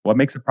What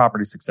makes a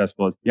property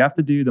successful is you have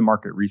to do the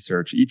market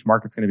research. Each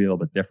market's going to be a little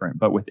bit different,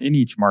 but within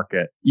each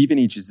market, even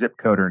each zip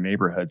code or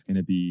neighborhood is going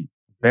to be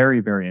very,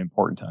 very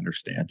important to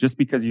understand. Just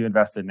because you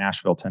invest in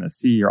Nashville,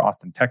 Tennessee or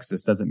Austin,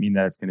 Texas doesn't mean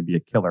that it's going to be a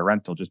killer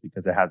rental just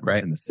because it has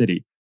it in the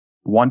city.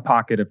 One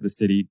pocket of the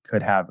city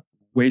could have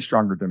way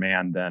stronger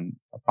demand than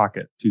a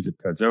pocket 2 zip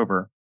codes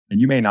over.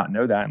 And you may not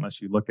know that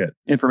unless you look at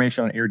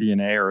information on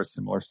Airbnb or a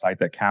similar site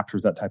that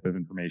captures that type of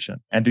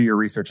information and do your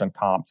research on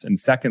comps. And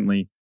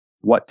secondly,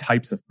 what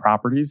types of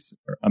properties,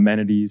 or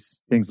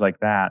amenities, things like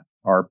that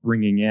are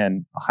bringing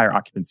in a higher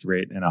occupancy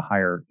rate and a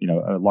higher,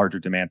 a larger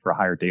demand for a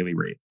higher daily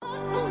rate.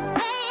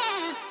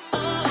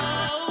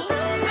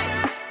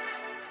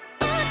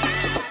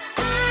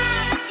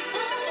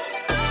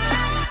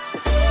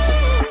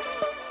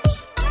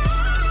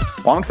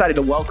 Well, I'm excited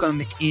to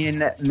welcome in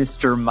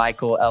Mr.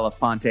 Michael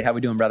Elefante. How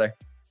we doing, brother?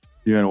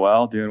 Doing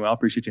well.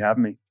 Appreciate you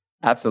having me.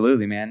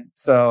 Absolutely, man.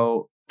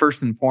 So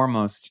first and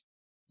foremost,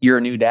 you're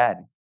a new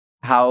dad.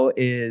 How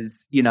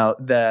is,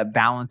 the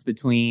balance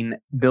between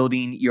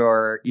building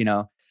your,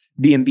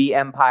 B&B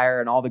empire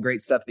and all the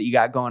great stuff that you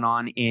got going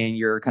on in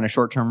your kind of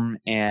short-term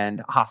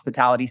and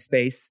hospitality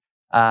space,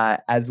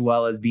 as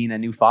well as being a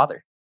new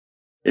father?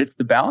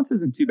 The balance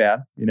isn't too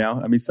bad.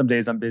 Some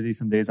days I'm busy,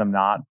 some days I'm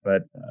not,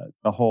 but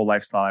the whole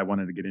lifestyle I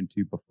wanted to get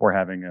into before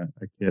having a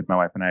kid, my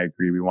wife and I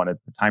agree, we wanted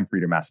the time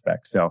freedom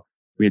aspect. So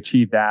we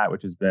achieved that,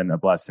 which has been a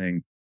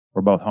blessing.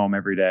 We're both home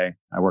every day.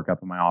 I work up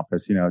in my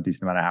office, a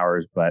decent amount of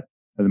hours, but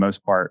for the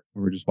most part,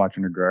 we're just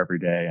watching her grow every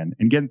day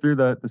and getting through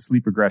the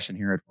sleep regression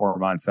here at 4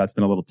 months. That's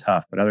been a little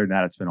tough, but other than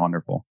that, it's been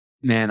wonderful.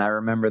 Man, I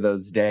remember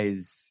those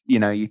days.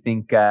 You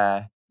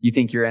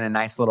think you're in a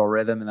nice little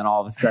rhythm, and then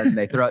all of a sudden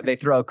they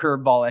throw a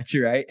curveball at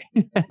you, right?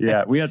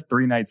 Yeah, we had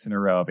 3 nights in a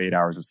row of 8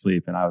 hours of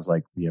sleep, and I was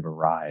like, "We have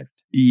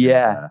arrived."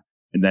 Yeah,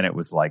 and then it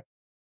was like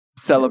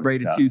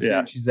celebrated too soon.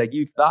 Yeah. She's like,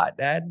 "You thought,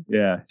 Dad?"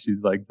 Yeah,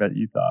 she's like, "Bet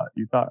you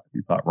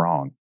thought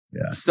wrong."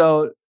 Yeah.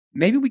 So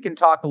maybe we can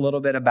talk a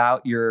little bit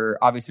about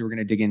obviously we're going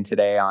to dig in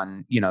today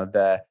on,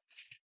 the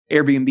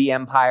Airbnb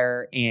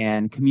empire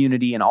and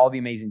community and all the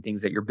amazing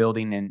things that you're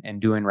building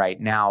and doing right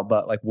now.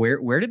 But like,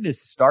 where did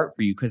this start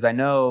for you? Because I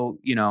know,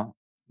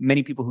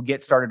 many people who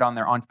get started on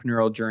their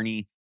entrepreneurial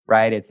journey,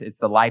 right? It's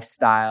the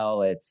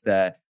lifestyle, it's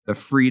the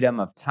freedom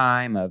of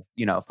time, of,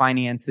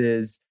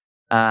 finances,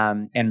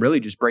 and really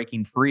just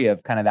breaking free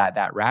of kind of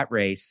that rat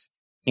race.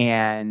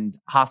 And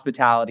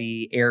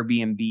hospitality,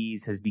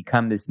 Airbnbs has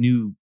become this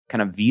new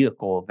kind of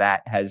vehicle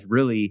that has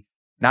really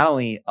not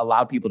only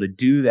allowed people to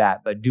do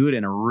that, but do it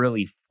in a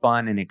really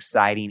fun and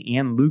exciting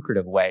and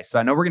lucrative way. So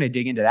I know we're going to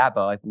dig into that,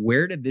 but like,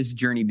 where did this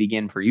journey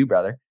begin for you,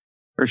 brother?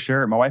 For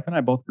sure. My wife and I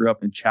both grew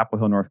up in Chapel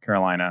Hill, North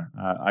Carolina.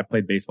 I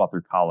played baseball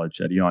through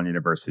college at Elon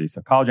University.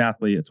 So college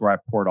athlete, it's where I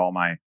poured all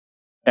my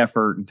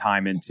effort and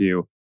time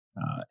into.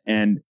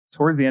 And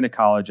towards the end of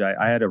college,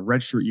 I had a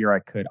redshirt year I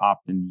could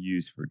opt and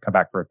use come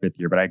back for a 5th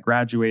year, but I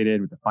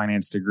graduated with a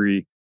finance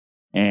degree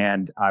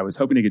and I was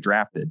hoping to get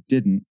drafted.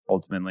 Didn't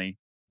ultimately,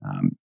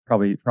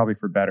 probably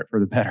for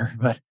the better,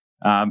 but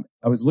I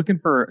was looking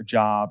for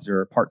jobs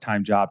or a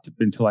part-time job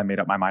until I made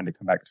up my mind to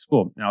come back to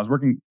school. And I was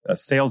working a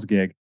sales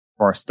gig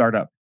for a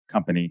startup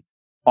company,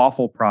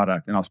 awful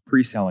product. And I was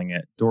pre-selling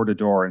it door to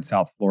door in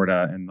South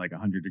Florida in like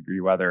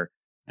 100-degree weather.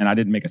 And I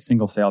didn't make a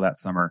single sale that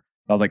summer.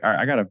 I was like, all right,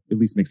 I got to at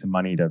least make some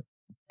money to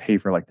pay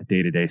for like the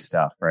day-to-day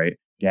stuff, right?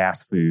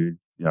 Gas, food,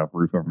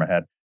 roof over my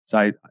head. So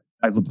I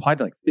applied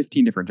to like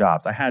 15 different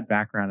jobs. I had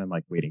background in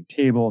like waiting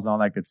tables and all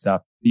that good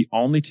stuff. The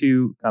only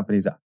 2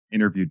 companies that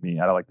interviewed me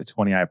out of like the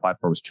 20 I applied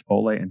for was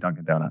Chipotle and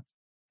Dunkin' Donuts.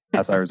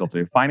 That's how I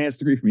resulted. A finance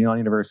degree from Elon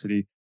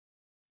University.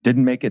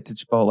 Didn't make it to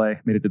Chipotle.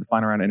 Made it to the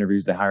final round of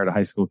interviews. They hired a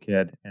high school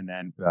kid, and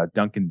then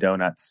Dunkin'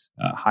 Donuts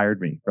hired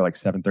me for like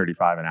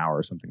 $7.35 an hour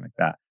or something like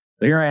that.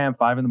 So here I am,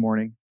 5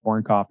 a.m,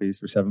 pouring coffees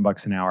for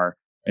 $7 an hour,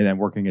 and then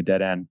working a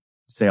dead end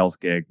sales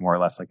gig, more or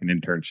less like an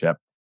internship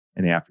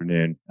in the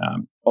afternoon.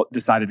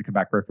 Decided to come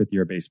back for a 5th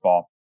year of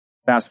baseball.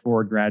 Fast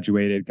forward,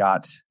 graduated,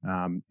 got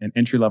an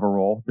entry-level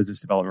role,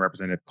 business development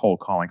representative, cold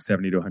calling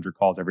 70 to 100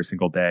 calls every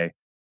single day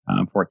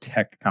for a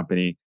tech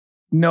company.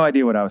 No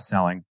idea what I was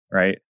selling,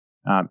 right?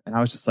 And I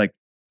was just like,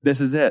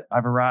 this is it.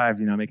 I've arrived,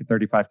 making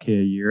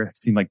 $35K a year. It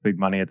seemed like big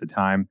money at the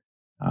time.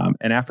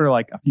 And after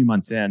like a few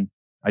months in,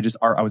 I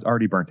was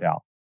already burnt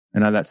out. I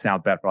know that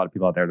sounds bad for a lot of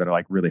people out there that are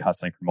like really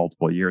hustling for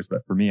multiple years.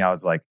 But for me, I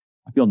was like,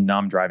 I feel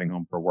numb driving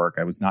home for work.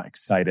 I was not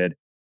excited.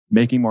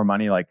 Making more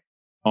money, like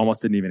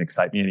almost didn't even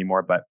excite me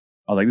anymore. But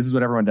I was like, this is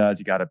what everyone does.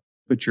 You got to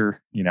put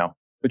your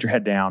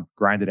head down,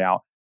 grind it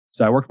out.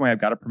 So I worked my way up,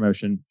 got a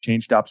promotion,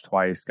 changed jobs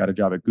twice, got a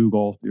job at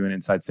Google doing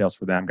inside sales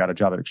for them, got a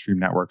job at Extreme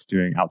Networks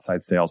doing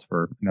outside sales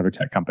for another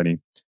tech company.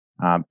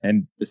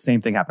 And the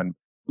same thing happened.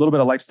 A little bit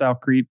of lifestyle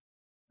creep,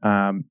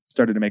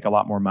 started to make a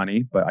lot more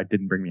money, but it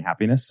didn't bring me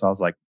happiness. So I was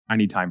like, I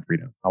need time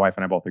freedom. My wife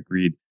and I both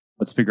agreed,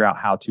 let's figure out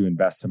how to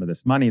invest some of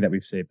this money that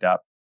we've saved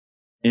up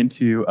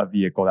into a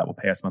vehicle that will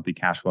pay us monthly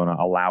cash flow and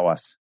allow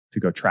us to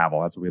go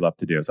travel. That's what we love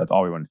to do. So that's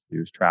all we wanted to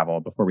do is travel.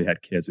 Before we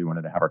had kids, we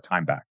wanted to have our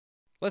time back.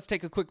 Let's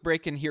take a quick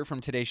break and hear from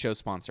today's show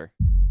sponsor.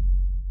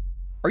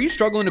 Are you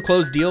struggling to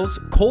close deals?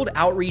 Cold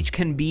outreach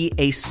can be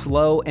a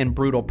slow and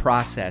brutal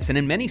process, and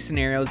in many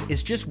scenarios,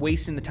 it's just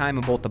wasting the time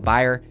of both the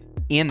buyer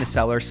and the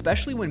seller,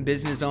 especially when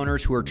business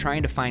owners who are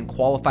trying to find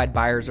qualified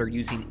buyers are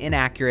using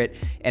inaccurate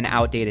and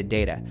outdated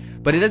data.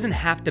 But it doesn't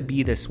have to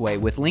be this way.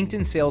 With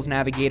LinkedIn Sales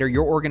Navigator,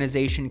 your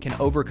organization can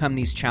overcome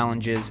these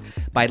challenges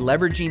by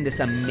leveraging this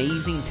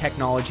amazing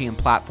technology and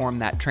platform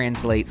that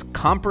translates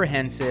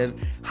comprehensive,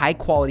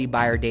 high-quality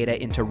buyer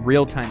data into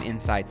real-time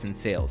insights in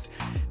sales.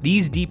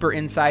 These deeper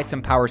insights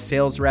empower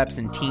sales reps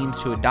and teams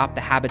to adopt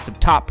the habits of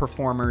top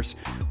performers,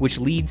 which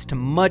leads to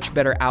much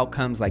better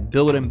outcomes like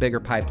building a bigger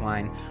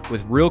pipeline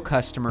with real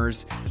customers,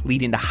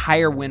 leading to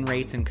higher win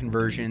rates and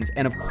conversions,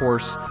 and of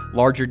course,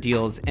 larger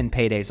deals and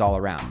paydays all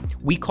around.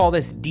 We call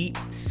this deep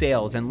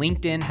sales, and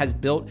LinkedIn has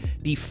built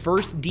the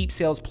first deep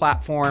sales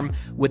platform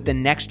with the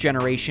next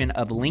generation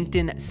of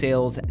LinkedIn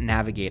Sales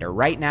Navigator.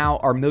 Right now,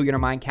 our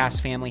Millionaire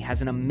Mindcast family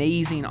has an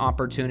amazing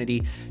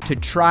opportunity to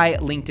try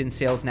LinkedIn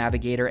Sales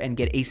Navigator and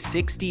get a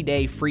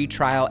 60-day free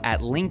trial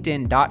at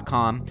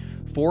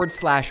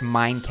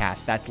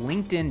linkedin.com/Mindcast. That's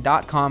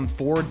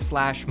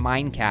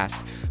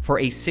linkedin.com/Mindcast for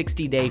a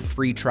 60-day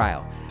free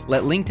trial.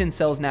 Let LinkedIn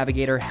Sales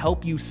Navigator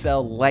help you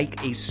sell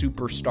like a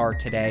superstar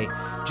today.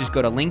 Just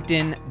go to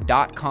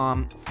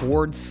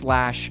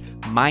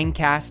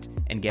linkedin.com/Mindcast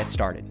and get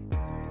started.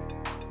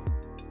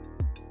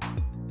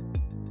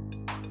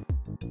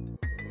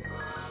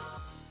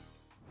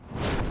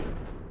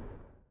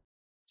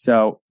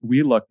 So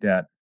we looked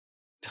at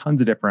tons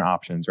of different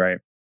options, right?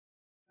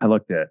 I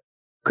looked at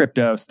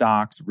crypto,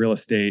 stocks, real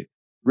estate.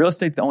 Real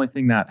estate, the only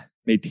thing that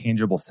made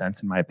tangible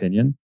sense, in my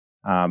opinion.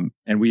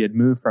 And we had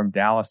moved from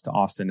Dallas to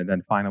Austin and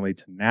then finally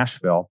to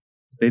Nashville.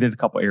 So they did a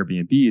couple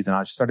Airbnbs, and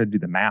I just started to do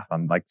the math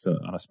on on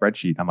a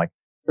spreadsheet. I'm like,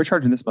 they're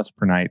charging this much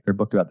per night. They're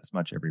booked about this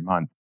much every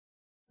month.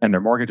 And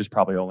their mortgage is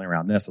probably only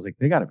around this. I was like,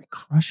 they got to be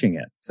crushing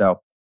it.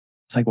 So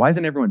it's like, why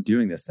isn't everyone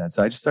doing this then?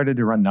 So I just started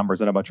to run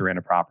numbers on a bunch of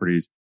random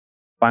properties.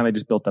 Finally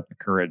just built up the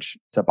courage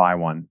to buy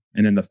one.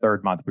 And in the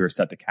third month, we were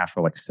set to cash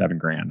flow like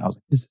 $7,000. I was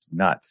like, this is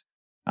nuts.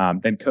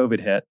 Then COVID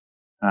hit.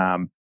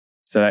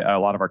 So a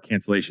lot of our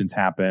cancellations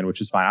happened,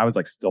 which is fine. I was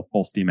like still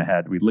full steam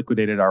ahead. We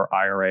liquidated our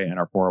IRA and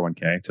our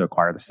 401k to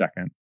acquire the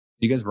second.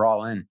 You guys were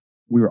all in.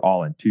 We were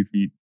all in, 2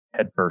 feet,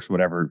 head first,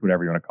 whatever you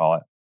want to call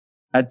it.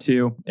 Had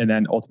two, and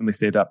then ultimately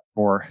saved up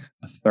for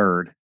a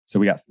third. So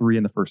we got 3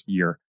 in the first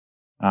year.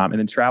 And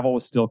then travel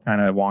was still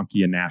kind of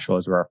wonky in Nashville,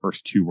 as where our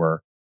first 2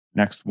 were.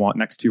 Next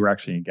 2 were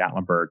actually in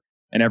Gatlinburg,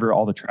 and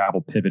all the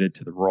travel pivoted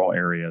to the rural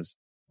areas.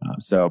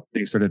 So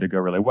things started to go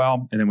really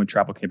well. And then when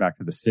travel came back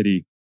to the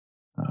city,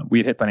 we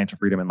had hit financial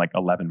freedom in like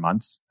 11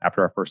 months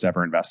after our first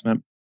ever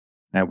investment.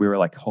 And we were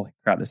like, holy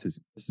crap, this is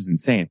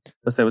insane.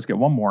 Let's get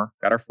one more,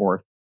 got our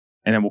 4th,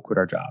 and then we'll quit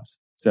our jobs.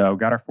 So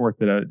got our 4th,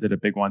 did a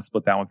big one,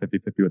 split that one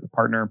 50-50 with a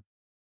partner.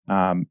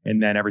 And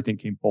then everything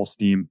came full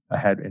steam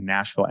ahead in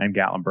Nashville and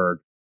Gatlinburg.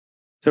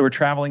 So we're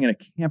traveling in a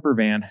camper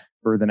van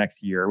for the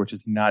next year, which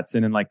is nuts.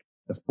 And in like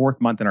the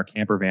 4th month in our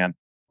camper van,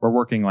 we're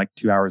working like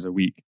 2 hours a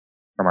week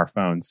from our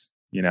phones,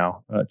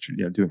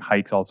 doing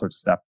hikes, all sorts of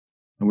stuff.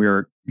 And we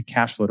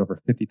cash flowed over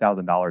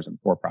 $50,000 in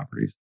 4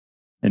 properties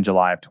in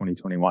July of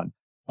 2021.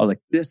 I was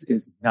like, this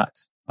is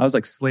nuts. I was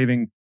like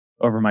slaving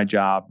over my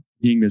job,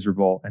 being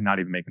miserable, and not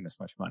even making this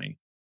much money.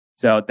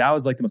 So that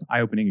was like the most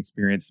eye-opening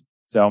experience.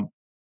 So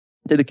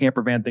did the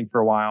camper van thing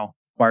for a while,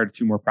 acquired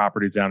 2 more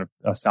properties down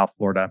in South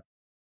Florida.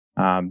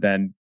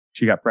 Then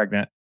she got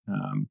pregnant,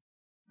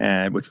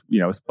 and which,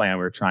 was planned.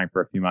 We were trying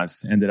for a few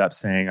months, ended up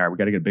saying, all right, we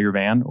got to get a bigger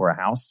van or a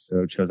house.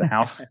 So chose a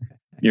house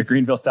near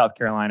Greenville, South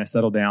Carolina,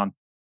 settled down.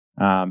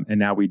 And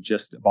now we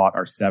just bought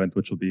our 7th,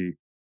 which will be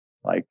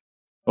like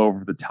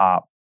over the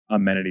top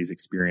amenities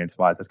experience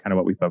wise. That's kind of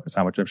what we focus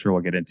on, which I'm sure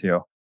we'll get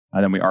into.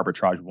 And then we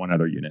arbitrage 1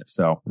 other unit.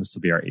 So this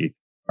will be our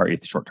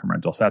eighth short-term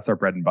rental. So that's our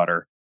bread and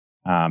butter.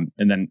 And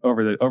then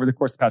over the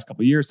course of the past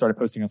couple of years, started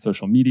posting on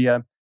social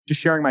media, just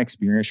sharing my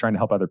experience, trying to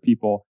help other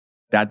people.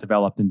 That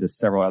developed into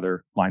several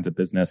other lines of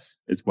business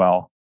as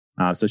well.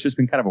 So it's just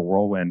been kind of a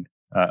whirlwind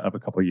of a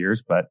couple of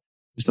years, but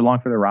just along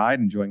for the ride,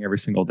 enjoying every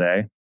single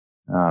day,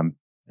 and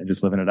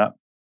just living it up.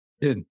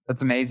 Dude,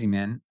 that's amazing,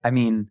 man. I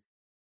mean,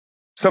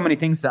 so many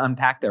things to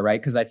unpack there,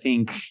 right? Because I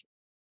think,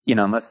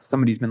 unless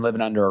somebody's been living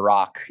under a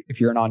rock,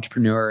 if you're an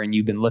entrepreneur and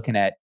you've been looking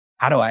at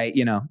how do I,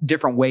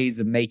 different ways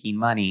of making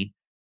money,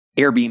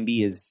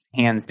 Airbnb is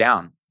hands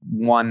down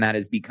one that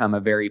has become a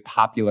very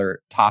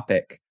popular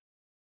topic.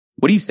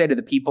 What do you say to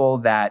the people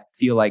that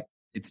feel like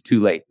it's too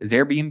late? Is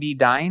Airbnb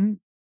dying,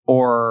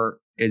 or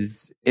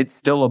is it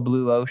still a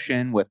blue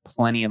ocean with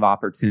plenty of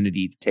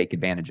opportunity to take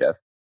advantage of?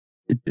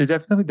 It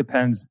definitely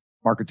depends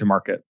market to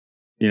market.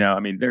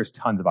 There's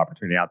tons of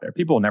opportunity out there.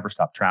 People will never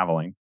stop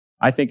traveling.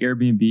 I think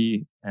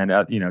Airbnb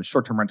and,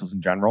 short-term rentals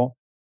in general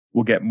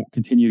will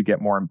continue to get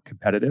more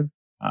competitive.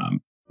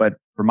 But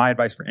for my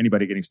advice for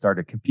anybody getting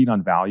started, compete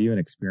on value and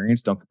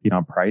experience. Don't compete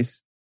on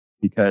price,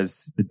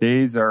 because the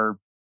days are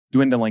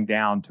dwindling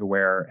down to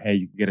where, hey,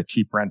 you can get a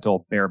cheap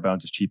rental, bare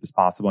bones, as cheap as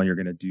possible, and you're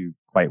going to do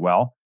quite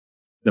well.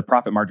 The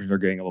profit margins are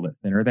getting a little bit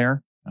thinner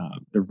there.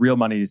 The real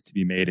money is to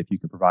be made if you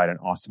can provide an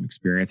awesome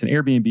experience. And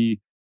Airbnb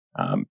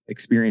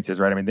experiences,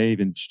 right? I mean, they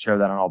even show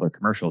that on all their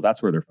commercials.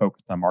 That's where they're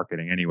focused on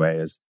marketing anyway,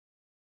 is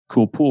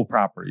cool pool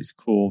properties,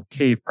 cool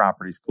cave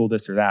properties, cool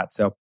this or that.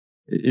 So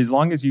as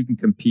long as you can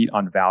compete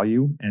on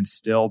value and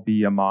still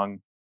be among,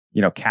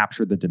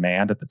 capture the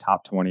demand at the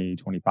top 20,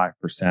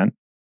 25%,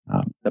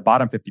 the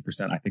bottom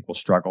 50%, I think will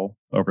struggle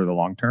over the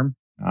long term.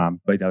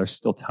 But there's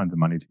still tons of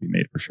money to be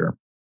made for sure.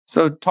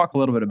 So talk a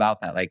little bit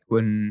about that. Like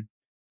when,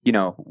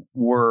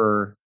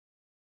 we're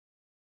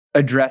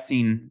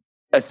addressing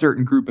a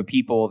certain group of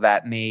people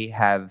that may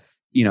have,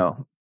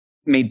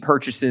 made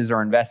purchases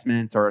or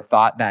investments or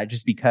thought that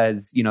just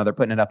because, they're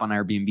putting it up on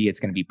Airbnb, it's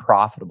going to be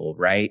profitable,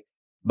 right?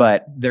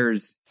 But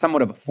there's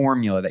somewhat of a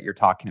formula that you're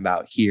talking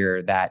about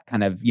here that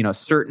kind of,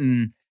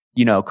 certain,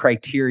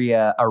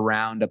 criteria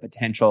around a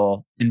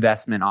potential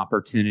investment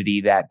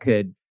opportunity that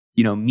could,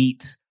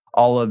 meet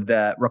all of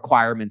the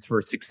requirements for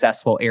a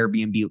successful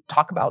Airbnb.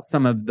 Talk about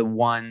some of the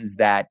ones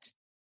that,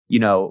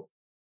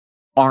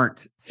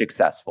 aren't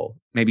successful.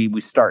 Maybe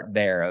we start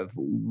there of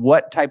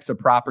what types of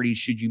properties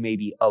should you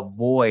maybe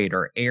avoid,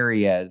 or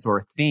areas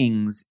or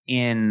things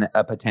in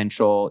a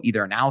potential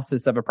either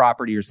analysis of a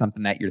property or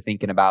something that you're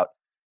thinking about,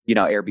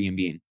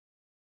 Airbnb.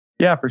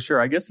 Yeah, for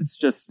sure. I guess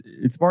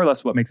it's more or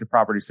less what makes a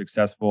property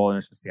successful. And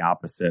it's just the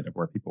opposite of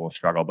where people will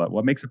struggle. But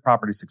what makes a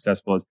property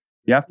successful is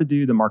you have to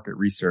do the market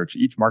research.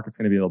 Each market's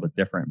going to be a little bit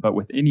different, but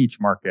within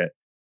each market,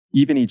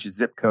 even each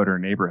zip code or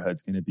neighborhood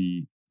is going to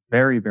be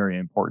very, very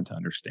important to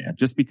understand.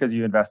 Just because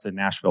you invest in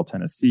Nashville,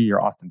 Tennessee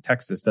or Austin,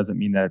 Texas doesn't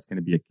mean that it's going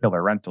to be a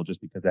killer rental just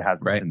because it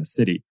has much in the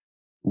city.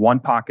 One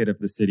pocket of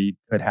the city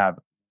could have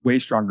way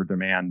stronger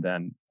demand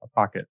than a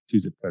pocket 2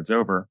 zip codes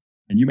over.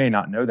 And you may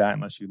not know that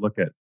unless you look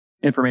at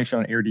information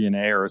on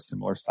AirDNA or a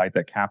similar site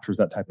that captures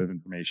that type of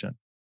information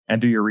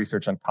and do your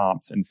research on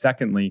comps. And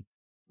secondly,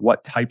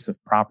 what types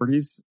of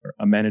properties or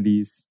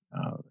amenities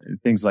and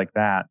things like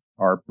that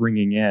are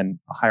bringing in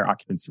a higher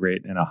occupancy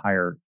rate and a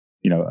higher,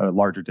 a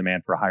larger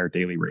demand for a higher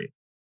daily rate.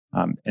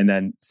 And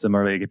then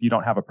similarly, if you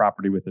don't have a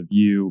property with a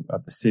view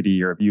of the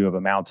city or a view of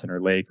a mountain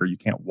or lake, or you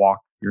can't walk,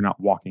 you're not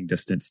walking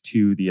distance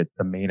to the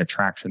main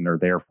attraction they're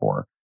there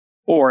for.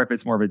 Or if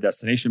it's more of a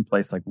destination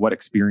place, like what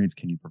experience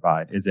can you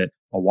provide? Is it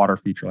a water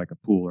feature like a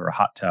pool or a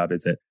hot tub?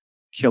 Is it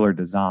killer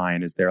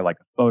design? Is there like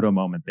a photo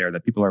moment there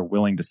that people are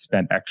willing to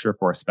spend extra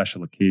for a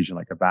special occasion,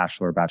 like a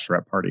bachelor or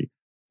bachelorette party?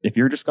 If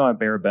you're just going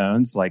bare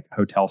bones, like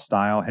hotel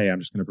style, hey, I'm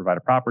just going to provide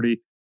a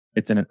property.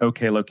 It's in an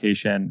okay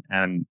location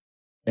and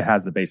it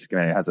has the basic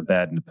amenity. It has a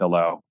bed and a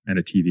pillow and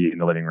a TV in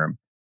the living room.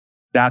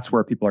 That's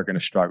where people are going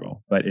to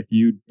struggle. But if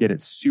you get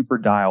it super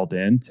dialed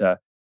into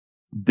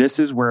this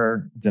is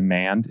where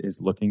demand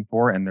is looking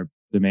for, and the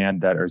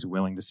demand that is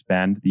willing to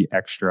spend the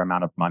extra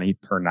amount of money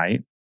per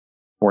night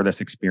for this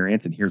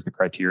experience. And here's the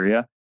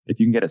criteria. If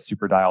you can get it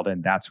super dialed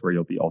in, that's where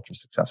you'll be ultra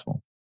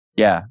successful.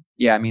 Yeah.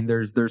 I mean,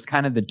 there's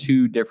kind of the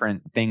two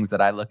different things that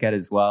I look at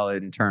as well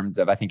in terms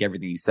of, I think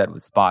everything you said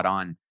was spot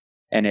on.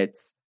 And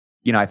it's,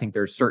 I think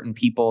there's certain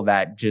people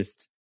that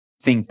just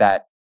think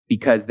that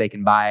because they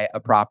can buy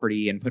a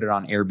property and put it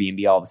on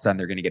Airbnb, all of a sudden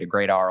they're going to get a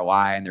great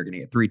ROI and they're going to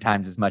get 3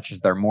 times as much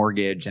as their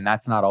mortgage. And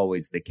that's not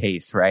always the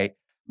case, right?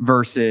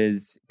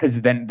 Versus,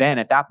 because then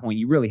at that point,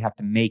 you really have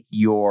to make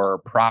your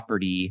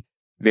property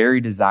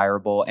very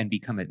desirable and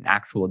become an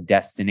actual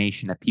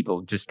destination that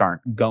people just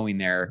aren't going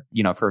there,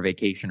 for a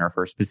vacation or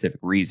for a specific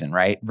reason,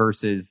 right?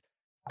 Versus,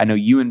 I know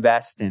you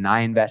invest and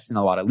I invest in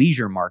a lot of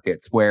leisure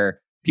markets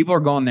where people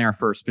are going there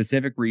for a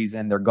specific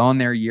reason. They're going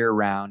there year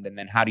round. And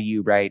then how do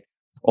you, right,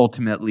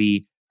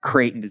 ultimately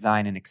create and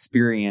design an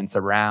experience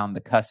around the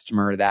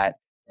customer that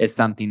is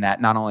something that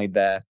not only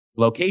the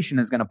location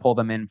is going to pull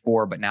them in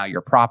for, but now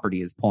your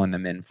property is pulling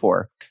them in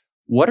for.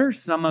 What are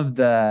some of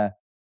the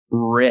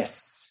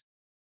risks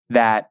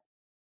that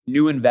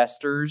new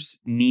investors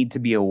need to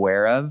be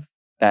aware of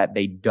that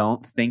they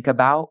don't think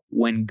about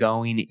when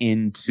going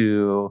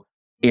into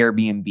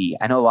Airbnb?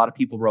 I know a lot of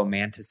people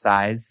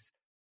romanticize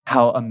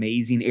how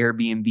amazing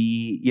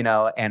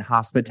Airbnb, and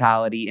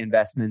hospitality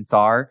investments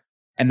are.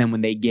 And then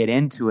when they get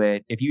into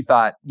it, if you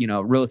thought,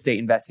 real estate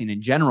investing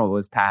in general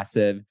was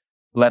passive,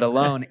 let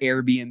alone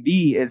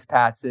Airbnb is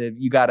passive,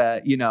 you got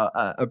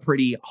a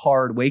pretty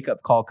hard wake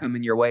up call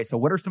coming your way. So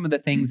what are some of the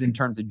things in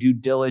terms of due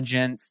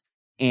diligence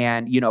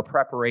and,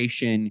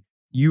 preparation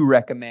you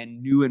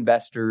recommend new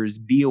investors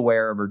be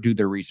aware of or do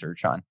their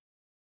research on?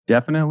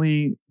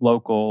 Definitely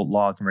local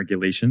laws and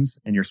regulations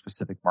in your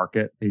specific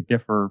market. They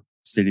differ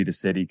city to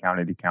city,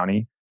 county to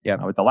county. Yeah.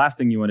 But the last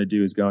thing you want to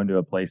do is go into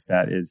a place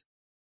that is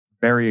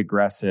very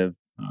aggressive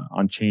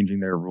on changing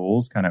their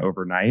rules kind of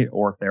overnight.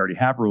 Or if they already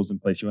have rules in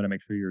place, you want to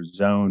make sure you're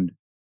zoned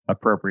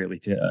appropriately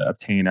to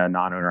obtain a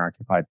non-owner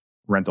occupied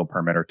rental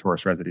permit or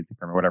tourist residency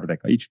permit, whatever they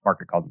call. Each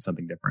market calls it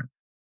something different.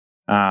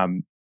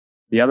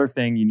 The other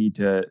thing you need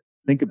to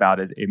think about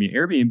is,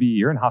 Airbnb,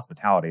 you're in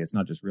hospitality. It's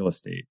not just real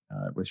estate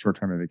with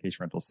short-term and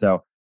vacation rentals.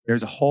 So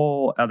there's a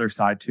whole other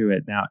side to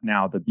it.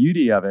 Now, the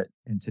beauty of it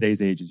in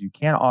today's age is you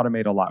can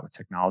automate a lot with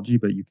technology,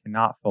 but you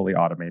cannot fully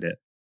automate it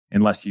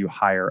unless you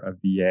hire a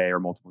VA or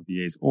multiple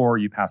VAs, or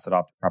you pass it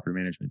off to property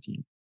management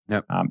team.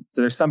 Yep.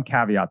 So there's some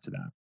caveat to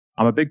that.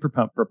 I'm a big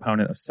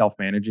proponent of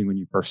self-managing when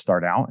you first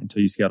start out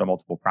until you scale to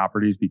multiple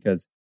properties,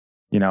 because,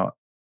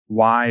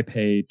 why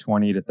pay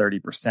 20 to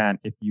 30%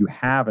 if you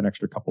have an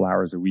extra couple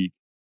hours a week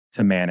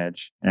to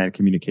manage and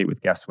communicate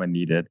with guests when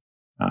needed?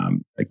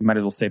 You might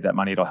as well save that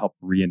money. It'll help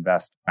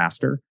reinvest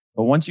faster.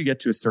 But once you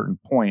get to a certain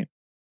point,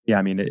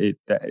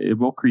 it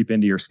will creep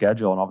into your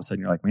schedule. And all of a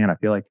sudden you're like, man, I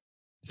feel like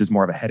this is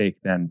more of a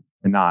headache than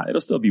not. It'll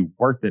still be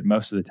worth it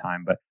most of the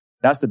time, but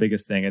that's the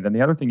biggest thing. And then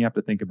the other thing you have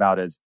to think about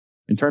is,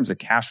 in terms of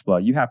cash flow,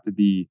 you have to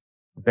be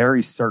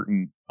very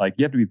certain,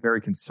 you have to be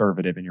very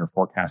conservative in your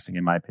forecasting,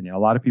 in my opinion. A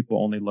lot of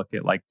people only look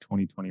at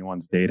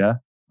 2021's data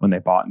when they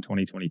bought in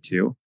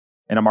 2022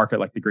 in a market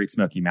like the Great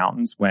Smoky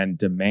Mountains, when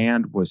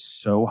demand was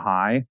so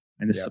high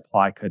and the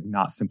supply could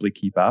not simply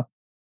keep up.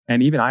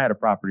 And even I had a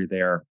property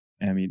there.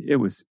 I mean, it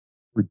was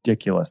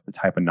ridiculous, the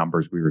type of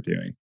numbers we were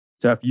doing.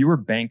 So if you were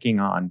banking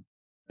on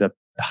the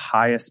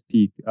highest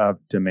peak of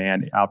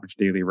demand, average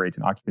daily rates,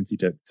 and occupancy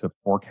to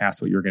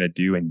forecast what you're going to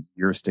do in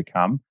years to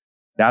come,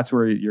 that's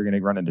where you're going to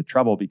run into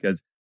trouble,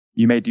 because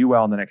you may do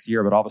well in the next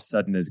year, but all of a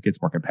sudden, as it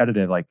gets more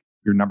competitive,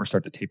 your numbers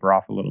start to taper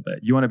off a little bit.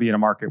 You want to be in a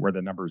market where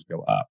the numbers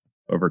go up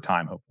over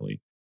time,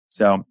 hopefully.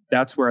 So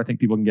that's where I think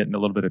people can get in a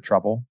little bit of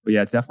trouble. But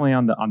yeah, it's definitely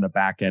on the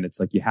back end. It's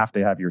you have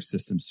to have your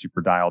system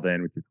super dialed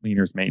in with your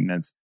cleaners,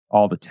 maintenance,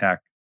 all the tech,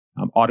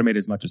 automate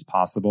as much as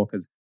possible,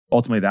 because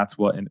ultimately that's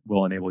what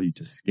will enable you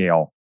to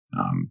scale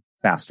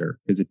faster.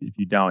 Because if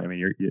you don't,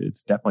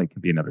 it's definitely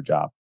can be another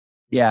job.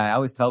 Yeah, I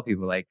always tell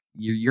people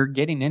you're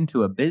getting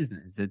into a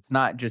business. It's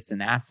not just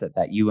an asset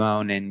that you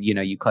own and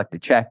you collect a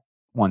check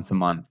once a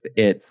month.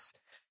 It's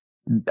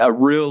a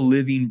real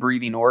living,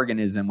 breathing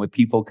organism with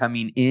people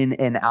coming in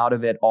and out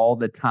of it all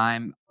the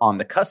time on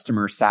the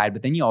customer side.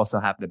 But then you also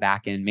have the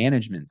back end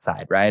management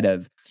side, right?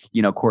 Of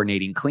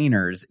coordinating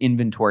cleaners,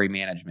 inventory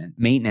management,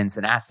 maintenance,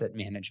 and asset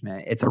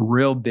management. It's a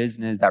real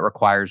business that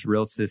requires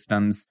real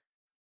systems.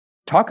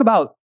 Talk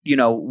about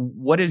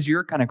what is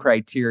your kind of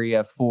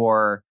criteria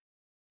for,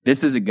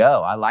 this is a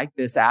go? I like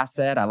this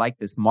asset. I like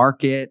this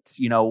market.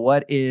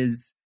 What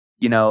is,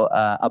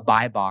 a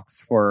buy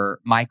box for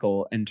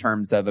Michael in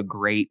terms of a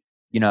great,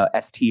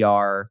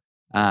 STR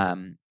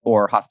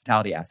or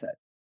hospitality asset?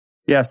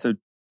 Yeah. So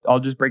I'll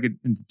just break it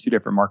into two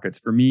different markets.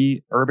 For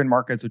me, urban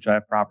markets, which I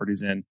have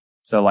properties in.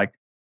 So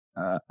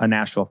a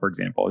Nashville, for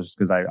example, just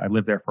because I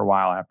lived there for a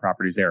while, I have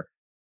properties there.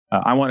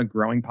 I want a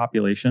growing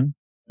population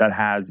that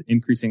has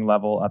increasing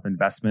level of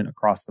investment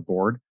across the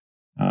board.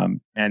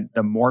 And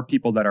the more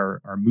people that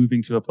are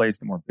moving to a place,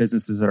 the more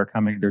businesses that are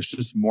coming, there's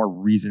just more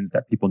reasons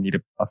that people need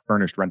a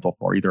furnished rental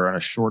for, either on a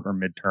short or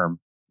midterm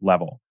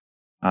level.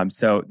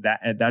 So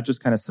that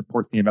just kind of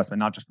supports the investment,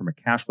 not just from a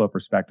cash flow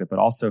perspective, but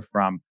also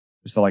from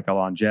just a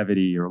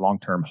longevity or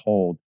long-term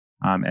hold,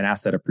 and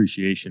asset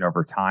appreciation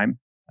over time.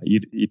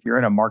 If you're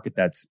in a market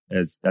that's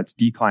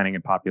declining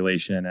in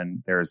population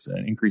and there's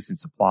an increase in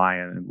supply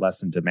and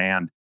less in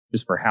demand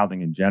just for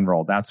housing in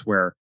general, that's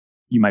where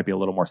you might be a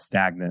little more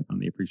stagnant on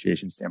the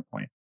appreciation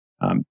standpoint.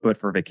 But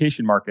for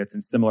vacation markets,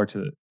 and similar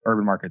to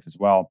urban markets as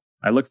well,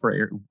 I look for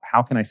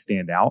how can I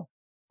stand out?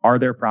 Are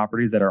there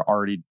properties that are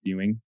already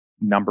doing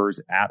numbers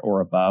at or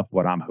above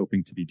what I'm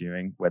hoping to be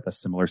doing with a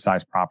similar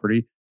size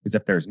property? Because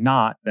if there's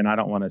not, then I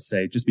don't want to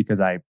say, just because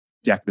I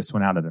deck this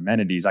one out of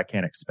amenities, I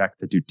can't expect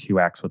to do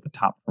 2x what the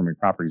top performing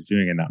property is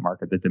doing in that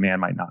market. The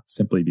demand might not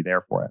simply be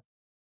there for it.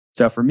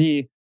 So for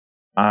me,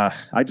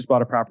 I just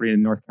bought a property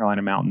in North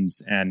Carolina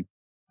mountains, and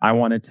I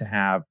wanted to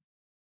have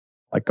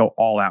go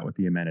all out with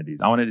the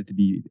amenities. I wanted it to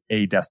be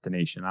a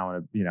destination. I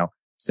want to,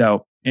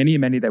 so any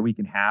amenity that we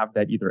can have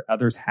that either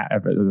others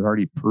have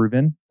already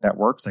proven that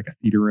works, like a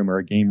theater room or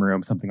a game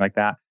room, something like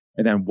that.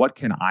 And then what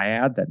can I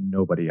add that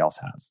nobody else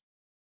has?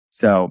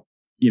 So,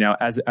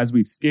 as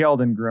we've scaled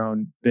and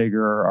grown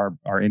bigger,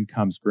 our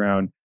income's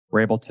grown,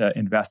 we're able to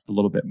invest a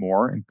little bit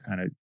more and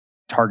kind of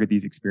target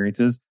these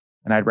experiences.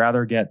 And I'd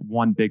rather get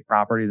one big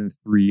property than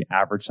 3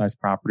 average size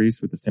properties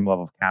with the same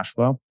level of cash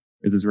flow.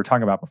 Because as we were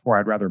talking about before,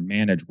 I'd rather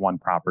manage one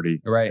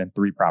property than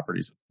 3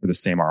 properties for the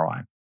same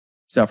ROI.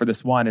 So for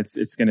this one,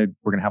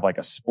 we're gonna have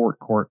a sport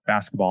court,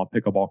 basketball,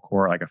 pickleball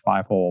court, a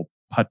 5-hole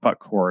putt-putt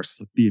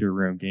course, theater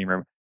room, game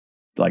room,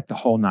 the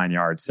whole 9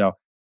 yards. So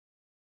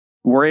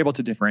we're able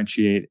to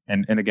differentiate.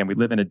 And again, we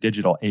live in a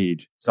digital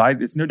age. So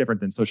it's no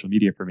different than social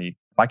media for me.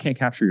 If I can't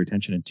capture your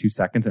attention in 2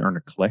 seconds and earn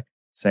a click,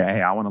 say,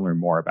 hey, I want to learn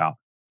more about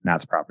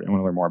Matt's property. I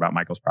want to learn more about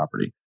Michael's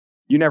property.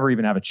 You never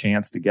even have a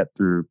chance to get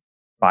through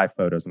 5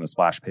 photos on the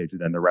splash page, and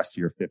then the rest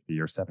of your 50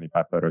 or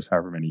 75 photos,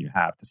 however many you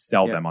have, to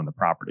sell them on the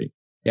property.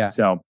 Yeah.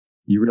 So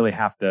you really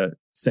have to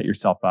set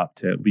yourself up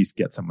to at least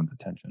get someone's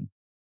attention.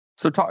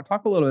 So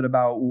talk a little bit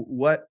about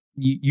what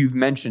you've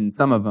mentioned,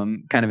 some of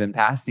them kind of in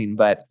passing,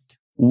 but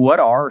what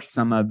are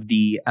some of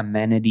the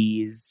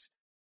amenities,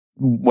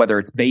 whether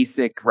it's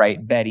basic,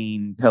 right,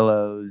 bedding,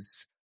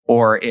 pillows,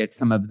 or it's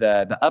some of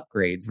the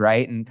upgrades,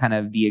 right? And kind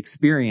of the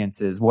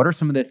experiences. What are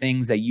some of the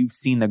things that you've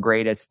seen the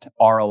greatest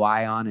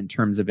ROI on in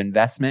terms of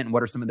investment? And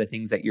what are some of the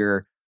things that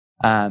you're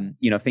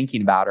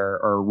thinking about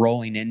or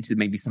rolling into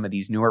maybe some of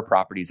these newer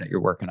properties that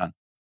you're working on?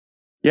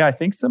 Yeah, I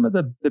think some of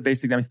the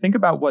basic, think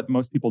about what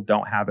most people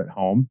don't have at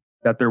home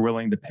that they're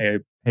willing to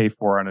pay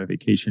for on a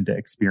vacation to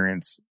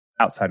experience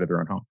outside of their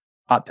own home.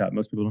 Hot tub.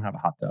 Most people don't have a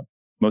hot tub.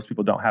 Most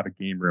people don't have a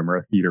game room or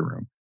a theater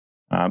room.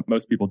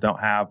 Most people don't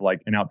have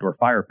like an outdoor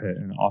fire pit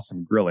and an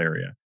awesome grill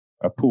area,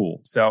 a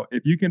pool. So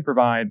if you can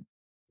provide,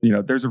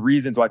 there's a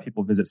reasons why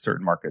people visit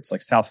certain markets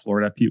like South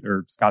Florida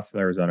or Scottsdale,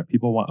 Arizona.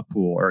 People want a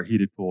pool or a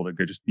heated pool to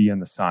go just be in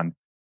the sun.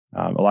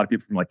 A lot of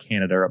people from like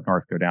Canada or up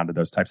north go down to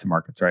those types of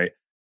markets, right?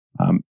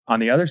 On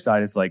the other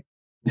side is like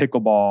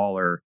pickleball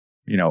or,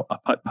 a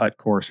putt-putt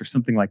course or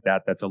something like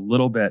that. That's a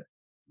little bit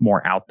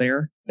more out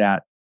there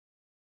that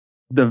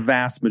the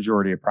vast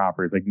majority of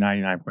properties, like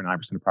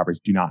 99.9% of properties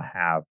do not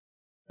have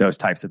those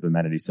types of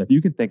amenities. So if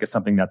you can think of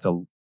something that's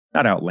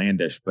not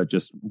outlandish, but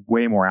just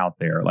way more out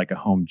there, like a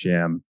home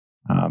gym,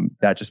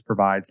 that just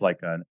provides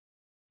like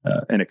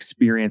an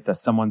experience that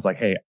someone's like,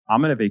 hey,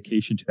 I'm going to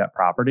vacation to that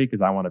property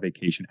because I want a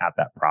vacation at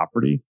that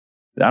property.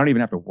 I don't even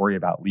have to worry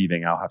about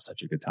leaving. I'll have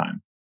such a good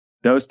time.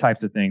 Those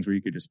types of things where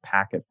you could just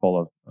pack it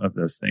full of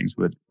those things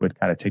would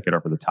kind of take it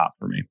over the top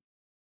for me.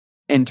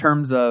 In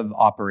terms of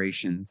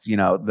operations,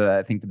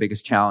 I think the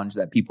biggest challenge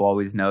that people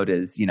always note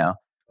is,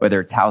 whether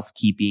it's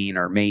housekeeping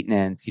or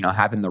maintenance,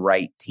 having the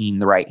right team,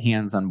 the right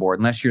hands on board,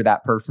 unless you're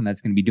that person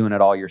that's going to be doing it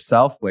all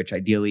yourself, which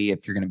ideally,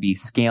 if you're going to be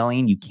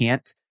scaling, you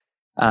can't.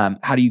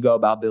 How do you go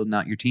about building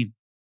out your team?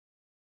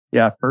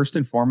 Yeah, first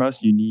and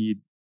foremost, you need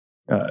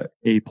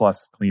A+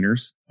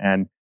 cleaners,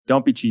 and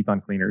don't be cheap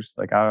on cleaners.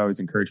 Like I always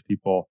encourage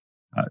people,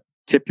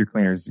 tip your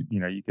cleaners.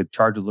 You could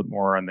charge a little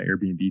more on the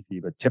Airbnb fee,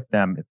 but tip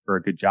them for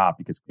a good job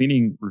because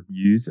cleaning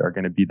reviews are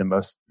going to be the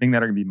most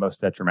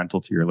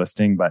detrimental to your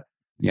listing. But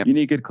yep. You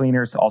need good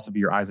cleaners to also be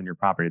your eyes on your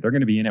property. They're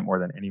going to be in it more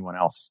than anyone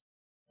else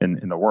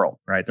in the world,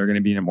 right? They're going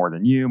to be in it more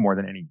than you, more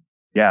than any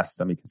guest.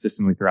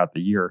 Consistently throughout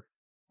the year.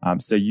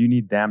 So you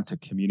need them to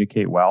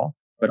communicate well,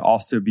 but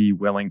also be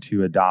willing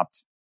to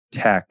adopt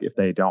tech if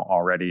they don't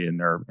already in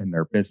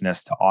their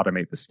business to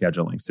automate the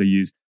scheduling. So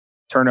use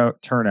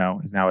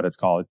Turno is now what it's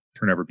called.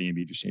 Turnover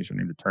B&B just changed their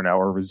name to Turno,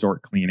 or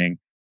resort cleaning,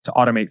 to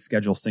automate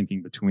schedule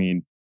syncing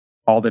between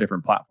all the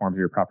different platforms of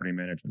your property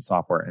management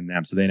software and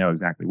them. So they know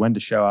exactly when to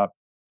show up,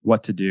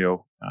 what to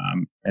do.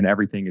 And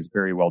everything is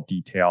very well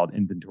detailed,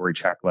 inventory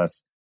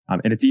checklists.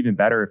 And it's even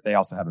better if they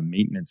also have a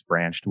maintenance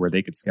branch to where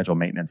they could schedule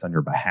maintenance on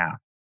your behalf.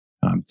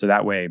 So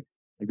that way,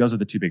 like those are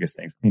the two biggest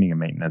things, cleaning and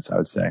maintenance, I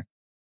would say.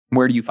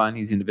 Where do you find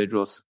these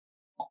individuals?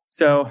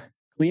 So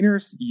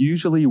cleaners,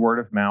 usually word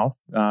of mouth,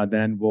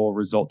 then will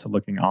result to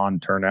looking on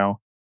Turno.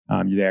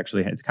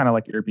 It's kind of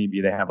like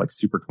Airbnb. They have like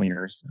super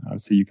cleaners.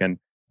 So you can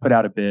put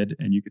out a bid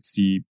and you could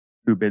see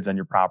who bids on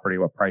your property,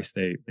 what price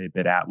they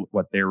bid at,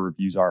 what their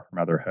reviews are from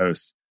other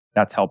hosts.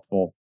 That's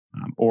helpful.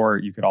 Or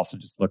you could also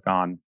just look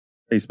on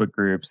Facebook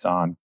groups,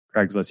 on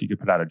Craigslist. You could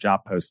put out a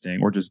job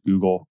posting or just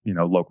Google,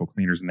 local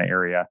cleaners in the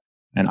area.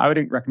 And I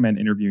would recommend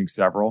interviewing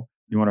several.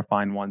 You want to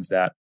find ones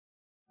that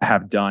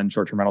have done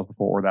short-term rentals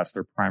before, or that's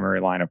their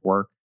primary line of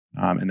work.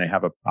 And they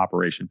have an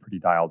operation pretty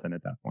dialed in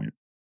at that point.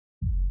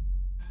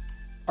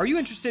 Are you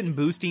interested in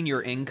boosting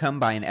your income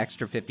by an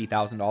extra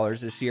 $50,000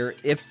 this year?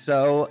 If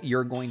so,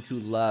 you're going to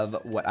love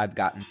what I've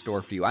got in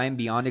store for you. I am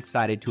beyond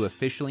excited to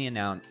officially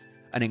announce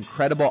an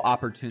incredible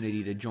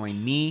opportunity to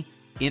join me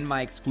in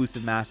my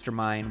exclusive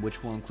mastermind,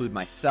 which will include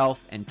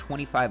myself and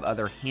 25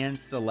 other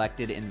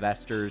hand-selected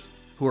investors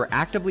who are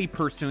actively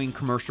pursuing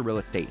commercial real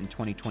estate in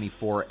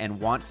 2024 and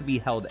want to be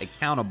held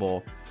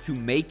accountable to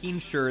making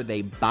sure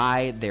they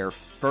buy their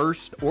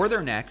first or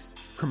their next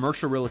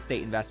commercial real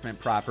estate investment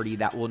property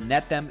that will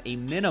net them a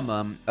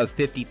minimum of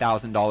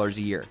 $50,000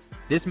 a year.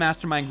 This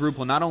mastermind group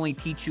will not only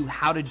teach you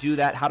how to do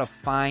that, how to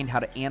find, how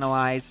to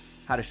analyze,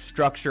 how to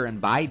structure and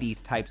buy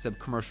these types of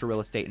commercial real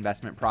estate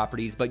investment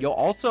properties, but you'll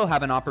also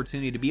have an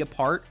opportunity to be a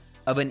part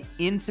of an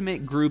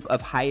intimate group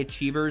of high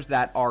achievers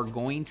that are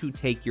going to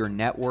take your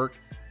network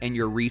and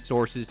your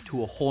resources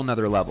to a whole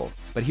nother level.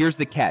 But here's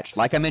the catch.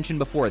 Like I mentioned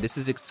before, this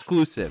is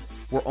exclusive.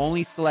 We're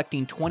only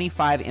selecting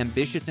 25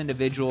 ambitious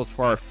individuals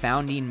for our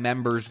founding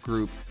members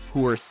group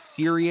who are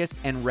serious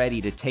and ready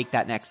to take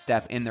that next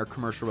step in their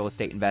commercial real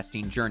estate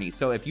investing journey.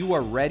 So if you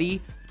are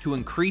ready to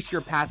increase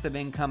your passive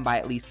income by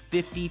at least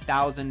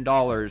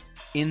 $50,000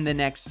 in the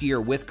next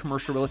year with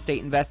commercial real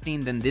estate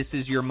investing, then this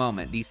is your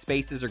moment. These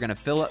spaces are going to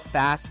fill up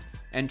fast.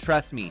 And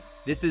trust me,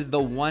 this is the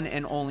one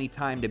and only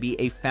time to be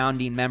a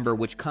founding member,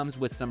 which comes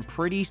with some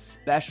pretty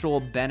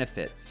special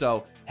benefits.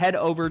 So head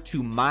over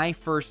to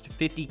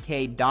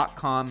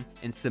myfirst50k.com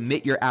and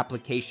submit your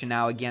application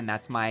now. Again,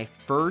 that's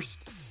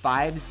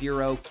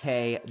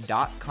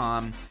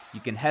myfirst50k.com. You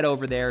can head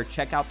over there,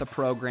 check out the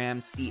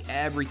program, see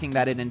everything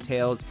that it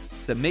entails,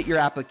 submit your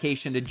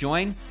application to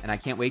join, and I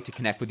can't wait to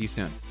connect with you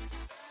soon.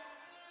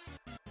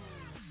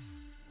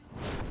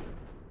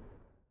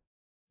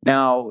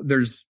 Now,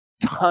 there's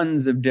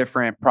tons of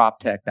different prop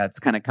tech that's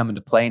kind of come into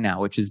play now,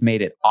 which has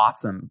made it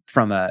awesome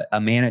from a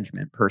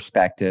management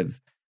perspective.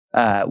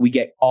 We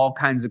get all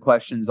kinds of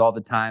questions all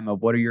the time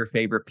of what are your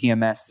favorite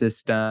PMS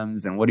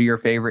systems and what are your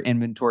favorite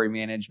inventory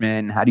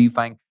management? How do you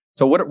find?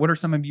 So what are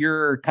some of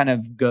your kind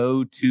of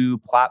go-to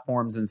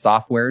platforms and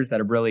softwares that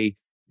have really,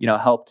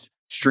 helped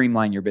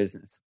streamline your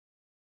business?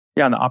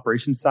 Yeah, on the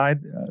operations side,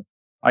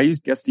 I use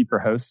Guesty for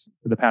hosts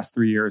for the past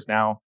 3 years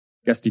now,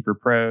 Guesty for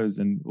pros,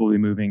 and we'll be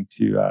moving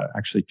to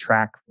actually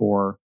Track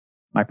for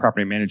my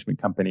property management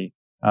company.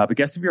 But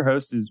Guesty for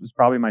host was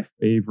probably my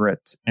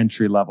favorite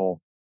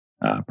entry-level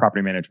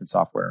property management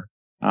software.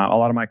 A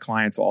lot of my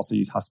clients will also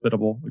use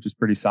Hospitable, which is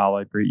pretty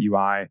solid, great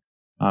UI.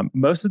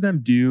 Most of them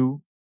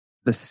do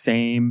the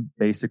same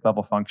basic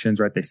level functions,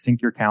 right? They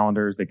sync your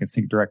calendars. They can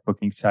sync direct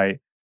booking site.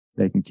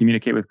 They can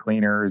communicate with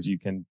cleaners. You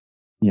can,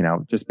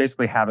 just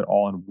basically have it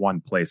all in one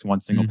place,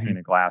 one single pane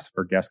of glass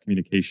for guest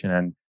communication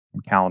and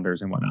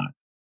calendars and whatnot.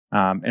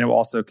 And it will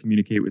also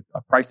communicate with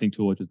a pricing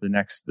tool, which is the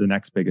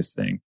next biggest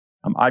thing.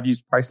 I've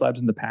used Price Labs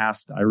in the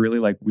past. I really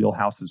like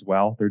Wheelhouse as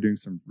well. They're doing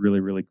some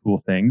really, really cool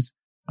things,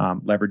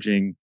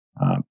 leveraging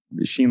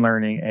machine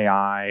learning,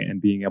 AI,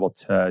 and being able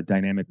to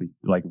dynamically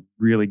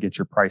really get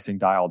your pricing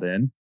dialed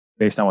in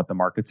based on what the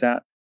market's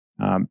at.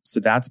 So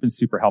that's been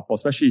super helpful,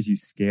 especially as you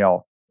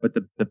scale. But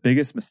the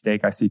biggest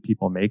mistake I see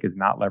people make is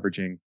not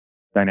leveraging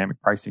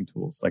dynamic pricing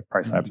tools like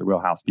Price Labs or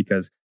Wheelhouse,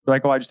 because they're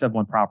like, oh, I just have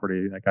one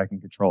property, like I can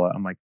control it.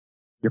 I'm like,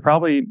 you're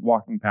probably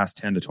walking past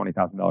 $10,000 to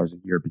 $20,000 a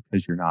year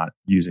because you're not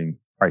using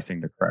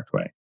pricing the correct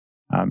way.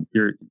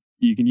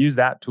 You can use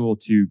that tool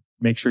to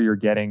make sure you're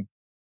getting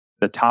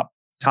the top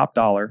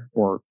dollar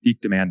for peak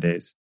demand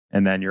days,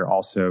 and then you're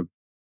also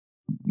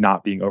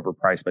not being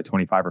overpriced by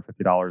 $25 or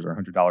 $50 or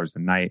 $100 a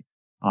night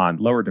on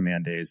lower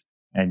demand days.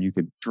 And you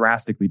could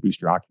drastically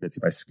boost your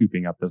occupancy by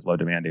scooping up those low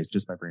demand days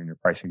just by bringing your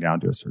pricing down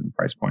to a certain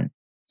price point.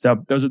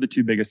 So those are the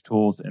two biggest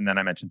tools. And then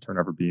I mentioned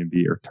Turnover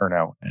B&B or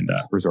Turno and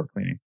resort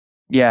cleaning.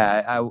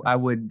 Yeah, I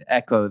would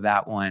echo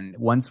that one.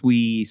 Once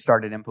we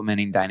started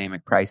implementing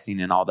dynamic pricing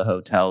in all the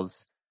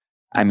hotels,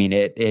 I mean,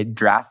 it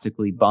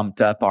drastically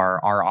bumped up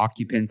our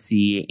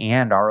occupancy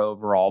and our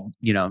overall,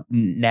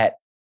 net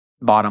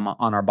bottom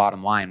on our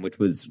bottom line, which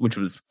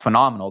was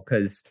phenomenal,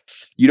 because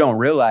you don't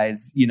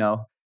realize,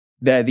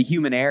 the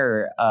human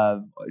error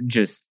of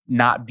just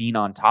not being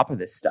on top of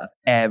this stuff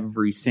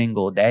every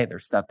single day.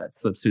 There's stuff that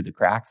slips through the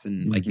cracks.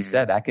 And like you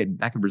said, that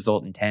could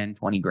result in 10,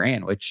 20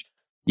 grand, which,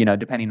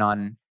 depending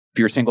on if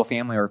you're a single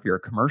family or if you're a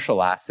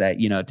commercial asset,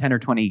 10 or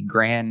 20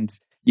 grand,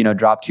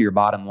 drop to your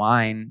bottom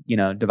line,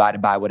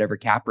 divided by whatever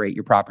cap rate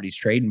your property's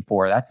trading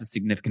for. That's a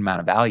significant amount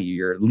of value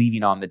you're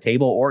leaving on the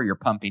table, or you're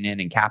pumping in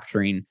and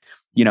capturing,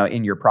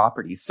 in your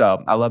property.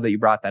 So I love that you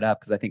brought that up,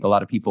 because I think a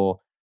lot of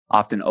people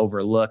often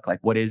overlook, like,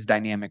 what is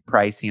dynamic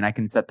pricing? I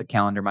can set the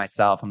calendar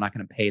myself. I'm not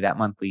going to pay that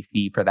monthly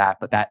fee for that.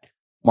 But that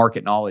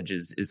market knowledge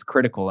is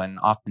critical and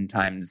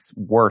oftentimes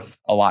worth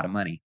a lot of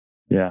money.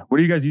 Yeah. What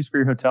do you guys use for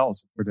your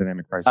hotels for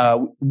dynamic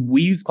pricing?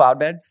 We use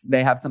Cloudbeds.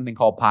 They have something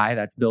called Pi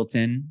that's built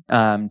in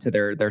to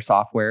their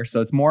software. So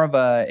it's more of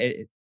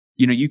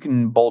you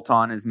can bolt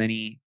on as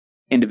many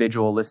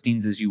individual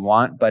listings as you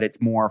want, but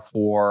it's more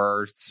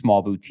for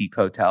small boutique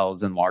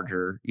hotels and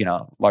larger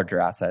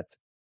assets.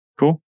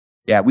 Cool.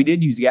 Yeah, we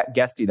did use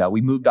Guesty though.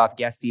 We moved off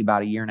Guesty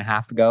about 1.5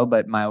 years ago,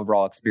 but my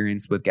overall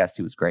experience with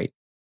Guesty was great.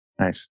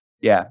 Nice.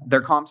 Yeah,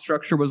 their comp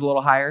structure was a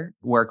little higher,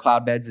 where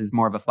Cloudbeds is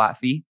more of a flat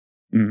fee.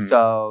 Mm-hmm.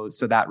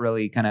 So that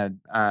really kind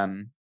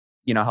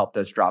of helped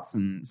us drop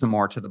some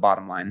more to the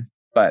bottom line.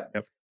 But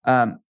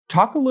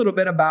talk a little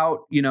bit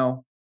about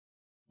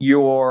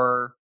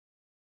your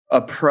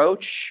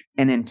approach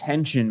and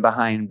intention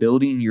behind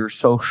building your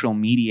social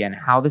media, and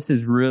how this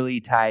is really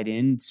tied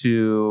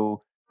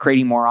into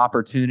creating more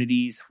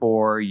opportunities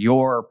for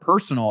your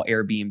personal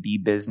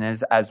Airbnb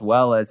business, as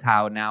well as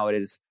how now it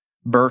is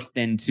birthed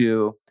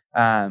into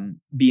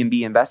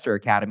B&B Investor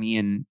Academy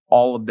and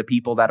all of the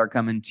people that are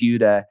coming to you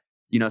to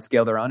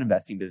scale their own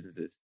investing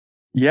businesses.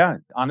 Yeah,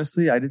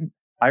 honestly,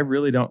 I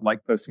really don't like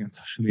posting on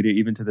social media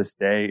even to this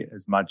day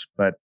as much,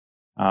 but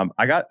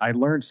I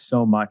learned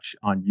so much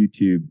on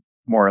YouTube,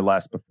 more or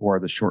less, before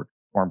the short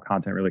form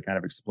content really kind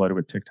of exploded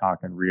with TikTok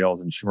and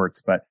Reels and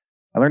Shorts. But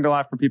I learned a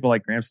lot from people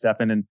like Graham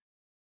Stephan. And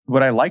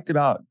what I liked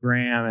about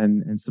Graham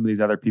and some of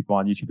these other people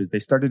on YouTube is they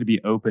started to be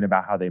open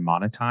about how they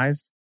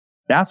monetized.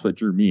 That's what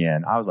drew me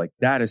in. I was like,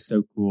 that is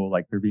so cool.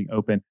 Like, they're being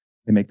open.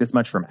 They make this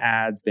much from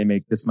ads. They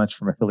make this much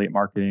from affiliate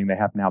marketing. They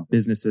have now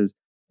businesses.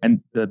 And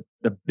the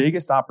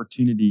biggest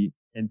opportunity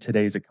in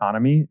today's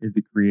economy is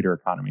the creator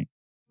economy.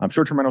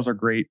 Short-term rentals are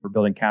great for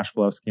building cash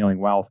flow, scaling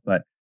wealth,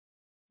 but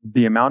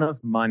the amount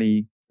of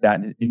money that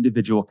an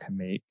individual can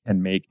make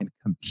and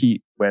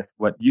compete with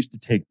what used to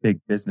take big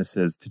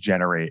businesses to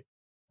generate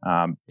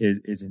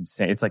is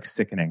insane. It's like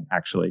sickening,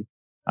 actually,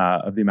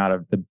 of the amount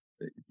of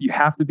you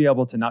have to be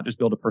able to not just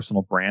build a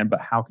personal brand, but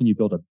how can you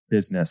build a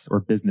business or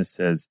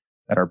businesses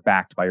that are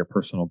backed by your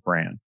personal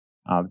brand,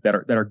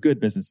 that are good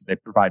businesses. They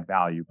provide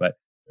value. But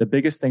the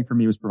biggest thing for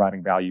me was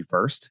providing value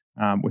first,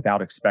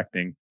 without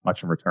expecting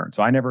much in return.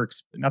 So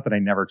not that I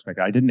never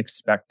expected, I didn't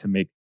expect to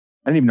make,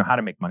 I didn't even know how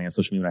to make money on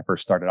social media when I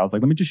first started. I was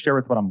like, let me just share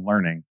with what I'm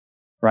learning,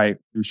 right?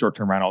 Through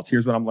short-term rentals.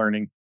 Here's what I'm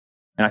learning.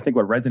 And I think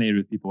what resonated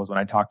with people was when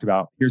I talked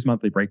about, here's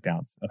monthly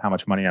breakdowns of how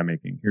much money I'm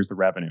making. Here's the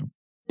revenue.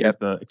 Here's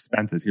the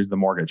expenses. Here's the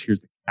mortgage.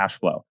 Here's the cash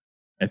flow.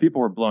 And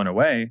people were blown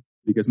away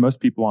because most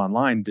people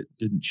online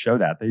didn't show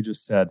that. They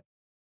just said,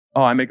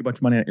 oh, I make a bunch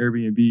of money on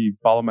Airbnb.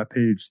 Follow my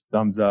page,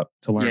 thumbs up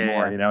to learn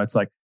more. You know, it's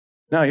like,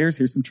 no, here's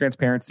some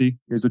transparency.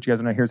 Here's what you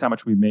guys know. Here's how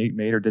much we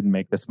made or didn't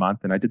make this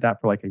month. And I did that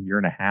for like a year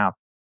and a half.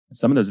 And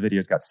some of those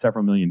videos got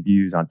several million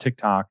views on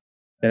TikTok.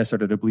 Then it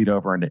started to bleed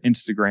over into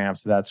Instagram.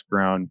 So that's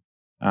grown.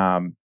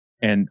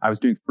 And I was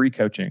doing free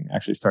coaching,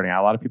 actually starting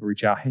out. A lot of people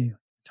reach out, hey,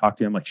 talk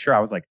to you. I'm like, sure. I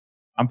was like,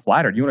 I'm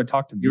flattered. You want to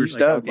talk to me? You were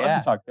stoked. Like, I would love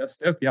to talk to you.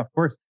 Stoked. Yeah, of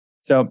course.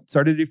 So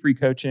started to do free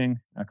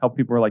coaching. A couple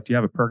people were like, do you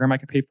have a program I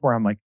could pay for?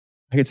 I'm like,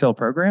 I could sell a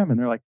program. And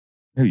they're like,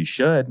 no, you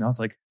should. And I was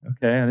like,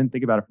 okay. I didn't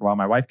think about it for a while.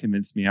 My wife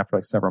convinced me after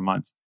like several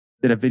months.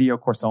 Did a video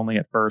course only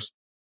at first.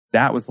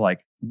 That was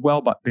like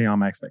well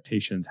beyond my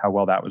expectations, how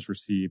well that was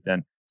received,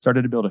 and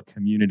started to build a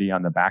community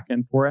on the back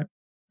end for it.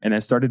 And then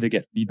started to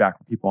get feedback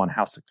from people on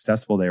how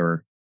successful they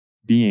were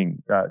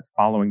being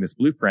following this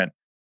blueprint.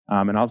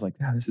 And I was like,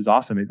 yeah, this is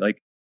awesome. It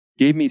like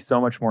gave me so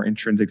much more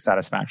intrinsic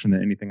satisfaction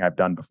than anything I've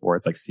done before.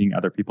 It's like seeing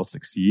other people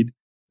succeed,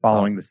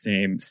 following the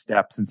same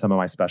steps in some of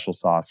my special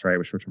sauce, right,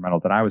 with short-term rental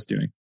that I was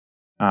doing.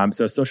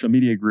 So social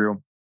media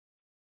grew.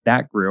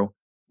 That grew.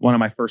 One of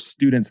my first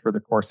students for the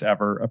course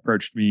ever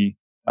approached me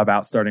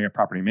about starting a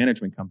property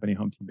management company,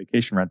 Home Team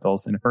Vacation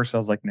Rentals. And at first I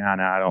was like, nah,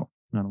 I don't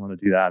want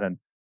to do that. And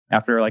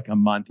after like a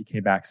month, he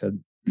came back,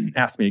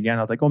 asked me again.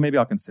 I was like, well, maybe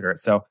I'll consider it.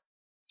 So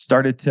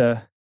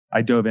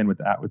I dove in with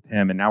that with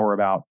him. And now we're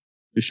about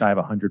just shy of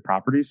 100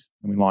 properties.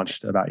 And we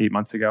launched about 8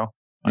 months ago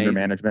under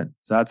management.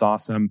 So that's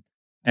awesome.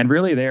 And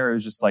really there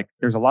is just like,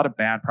 there's a lot of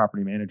bad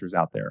property managers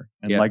out there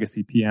and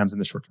legacy PMs in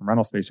the short-term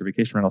rental space or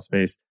vacation rental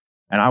space.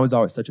 And I was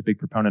always such a big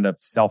proponent of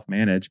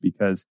self-manage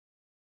because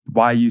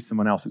why use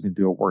someone else who's going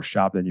to do a worse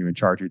job than you and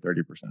charge you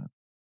 30%?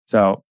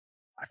 So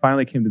I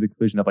finally came to the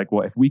conclusion of like,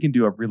 well, if we can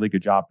do a really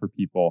good job for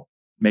people,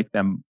 make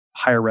them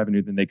higher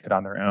revenue than they could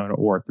on their own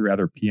or through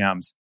other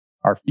PMs,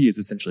 our fee is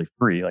essentially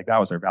free. Like that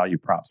was our value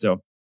prop.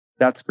 So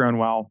that's grown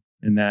well.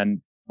 And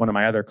then one of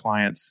my other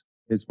clients,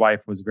 his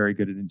wife was very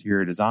good at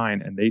interior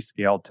design and they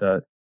scaled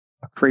to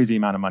a crazy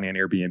amount of money on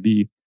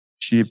Airbnb.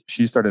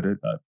 She started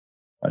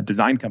a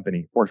design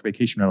company for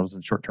vacation rentals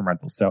and short-term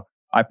rentals. So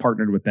I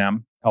partnered with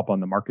them, help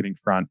on the marketing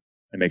front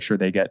and make sure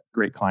they get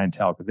great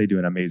clientele because they do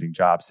an amazing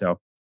job. So,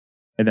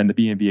 and then the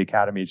B&B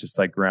Academy is just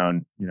like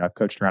grown, you know, I've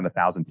coached around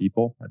 1,000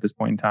 people at this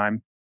point in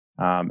time.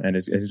 And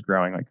is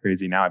growing like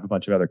crazy. Now I have a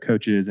bunch of other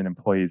coaches and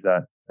employees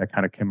that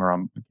kind of came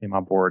on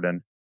board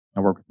and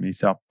work with me.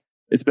 So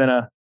it's been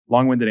a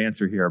long-winded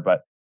answer here,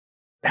 but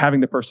having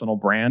the personal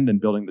brand and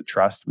building the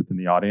trust within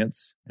the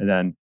audience and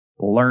then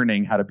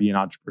learning how to be an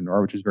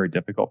entrepreneur, which is very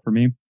difficult for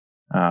me,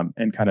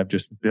 and kind of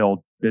just build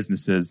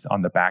businesses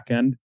on the back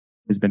end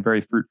has been very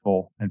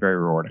fruitful and very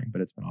rewarding,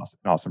 but it's been awesome,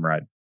 an awesome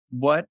ride.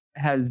 What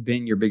has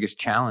been your biggest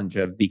challenge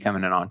of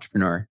becoming an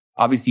entrepreneur?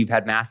 Obviously, you've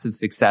had massive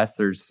success.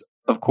 There's,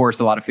 of course,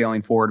 a lot of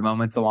failing forward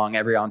moments along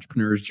every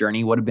entrepreneur's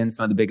journey. What have been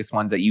some of the biggest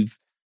ones that you've,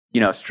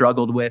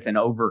 struggled with and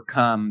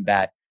overcome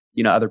that,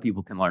 other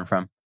people can learn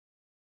from?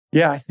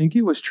 Yeah, I think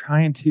it was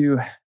trying to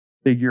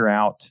figure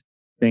out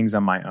things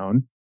on my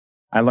own.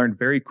 I learned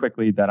very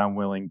quickly that I'm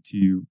willing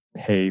to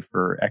pay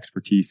for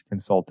expertise,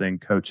 consulting,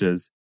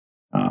 coaches,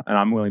 and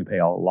I'm willing to pay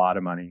a lot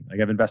of money.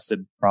 Like I've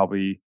invested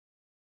probably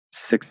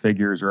 6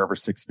 figures or over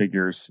 6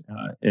 figures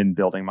in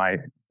building my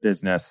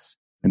business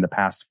in the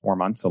past 4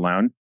 months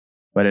alone.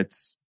 But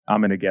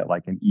I'm going to get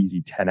like an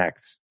easy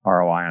 10x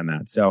ROI on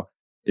that. So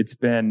that's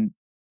been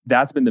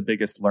the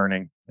biggest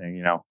learning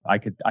thing. I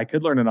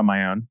could learn it on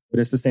my own, but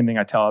it's the same thing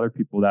I tell other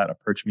people that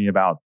approach me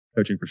about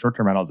coaching for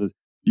short-term rentals is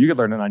you could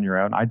learn it on your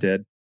own. I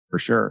did for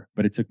sure,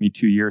 but it took me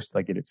 2 years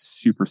to get it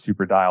super,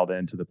 super dialed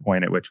in to the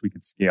point at which we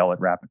could scale at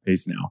rapid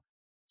pace now.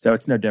 So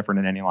it's no different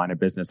in any line of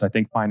business. I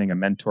think finding a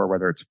mentor,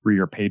 whether it's free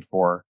or paid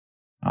for,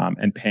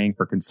 and paying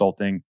for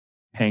consulting,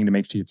 paying to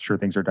make sure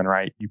things are done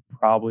right. You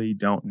probably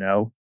don't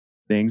know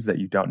things that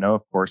you don't know,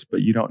 of course,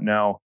 but you don't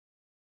know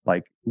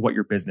like what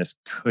your business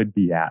could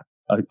be at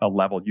a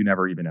level you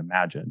never even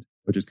imagined,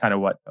 which is kind of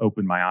what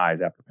opened my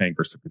eyes after paying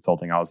for some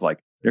consulting. I was like,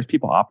 there's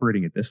people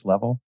operating at this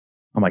level.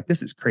 I'm like,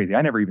 this is crazy.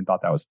 I never even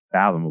thought that was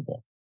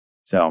fathomable.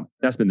 So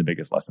that's been the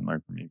biggest lesson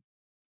learned for me.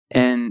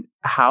 And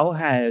how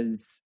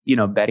has,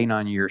 betting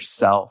on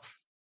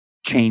yourself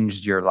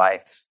changed your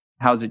life?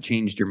 How's it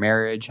changed your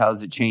marriage?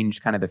 How's it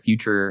changed kind of the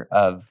future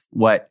of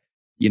what,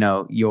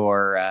 your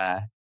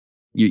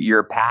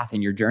path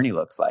and your journey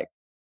looks like?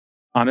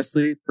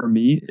 Honestly, for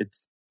me,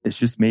 it's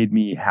just made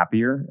me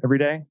happier every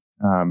day.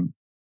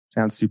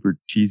 Sounds super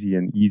cheesy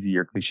and easy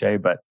or cliche,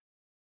 but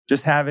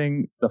just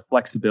having the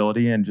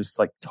flexibility and just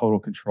like total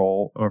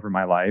control over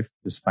my life,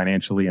 just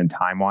financially and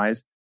time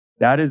wise,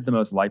 that is the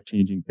most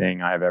life-changing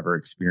thing I've ever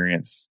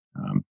experienced.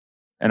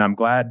 And I'm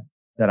glad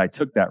that I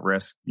took that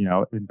risk,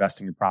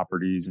 investing in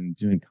properties and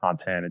doing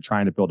content and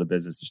trying to build a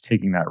business, just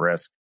taking that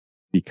risk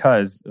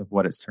because of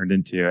what it's turned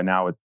into. And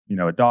now with,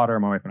 a daughter,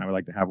 my wife and I would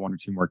like to have 1 or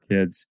 2 more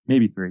kids,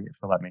 maybe 3 if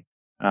she'll let me.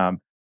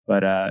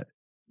 But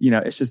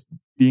it's just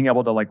being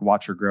able to like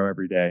watch her grow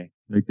every day.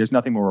 Like there's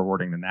nothing more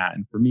rewarding than that.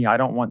 And for me, I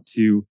don't want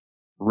to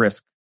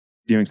risk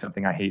doing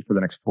something I hate for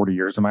the next 40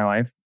 years of my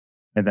life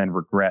and then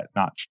regret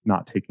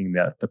not taking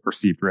the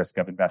perceived risk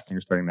of investing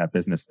or starting that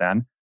business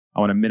then. I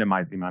want to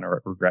minimize the amount of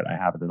regret I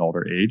have at an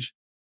older age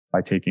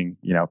by taking,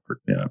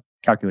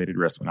 calculated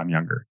risk when I'm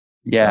younger.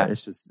 Yeah.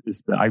 So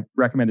I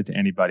recommend it to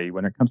anybody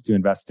when it comes to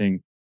investing,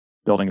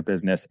 building a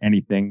business,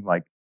 anything,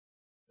 like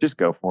just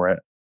go for it.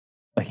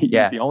 Like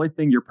the only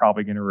thing you're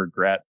probably going to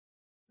regret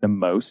the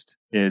most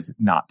is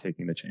not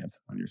taking the chance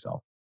on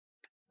yourself.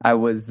 I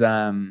was,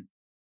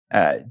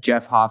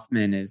 Jeff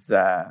Hoffman is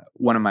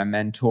one of my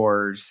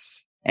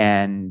mentors,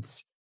 and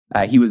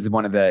he was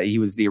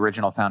the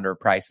original founder of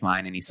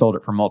Priceline, and he sold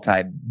it for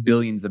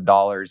multi-billions of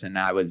dollars. And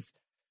I was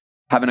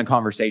having a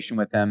conversation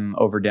with him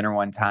over dinner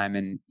one time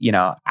and,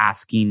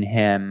 asking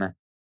him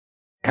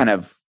kind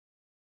of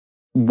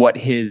what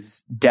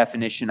his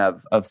definition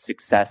of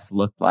success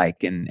looked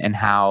like and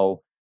how,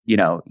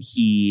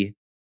 he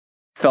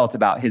felt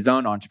about his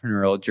own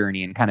entrepreneurial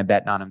journey and kind of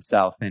betting on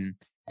himself. And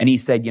he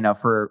said,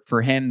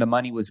 for him, the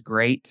money was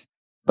great,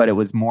 but it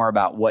was more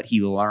about what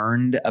he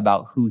learned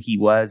about who he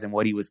was and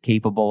what he was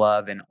capable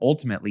of. And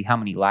ultimately how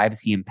many lives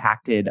he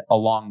impacted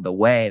along the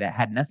way that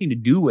had nothing to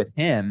do with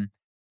him,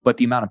 but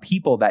the amount of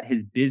people that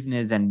his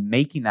business and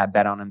making that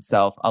bet on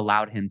himself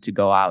allowed him to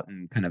go out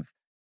and kind of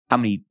how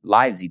many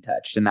lives he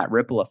touched and that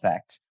ripple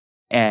effect.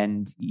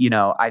 And,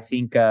 I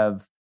think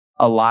of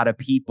a lot of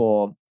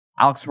people.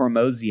 Alex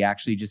Hormozy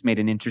actually just made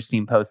an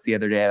interesting post the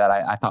other day that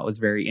I thought was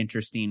very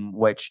interesting,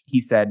 which he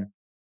said,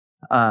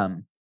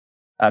 Queen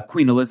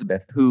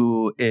Elizabeth,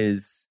 who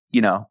is,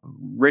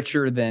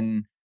 richer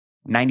than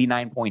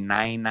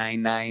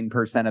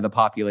 99.999% of the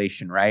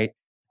population, right?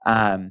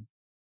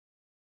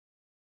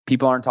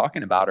 People aren't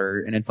talking about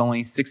her, and it's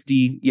only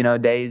 60,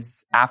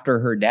 days after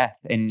her death.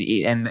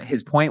 And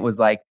his point was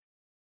like,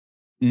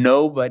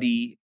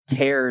 nobody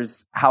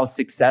cares how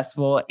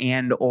successful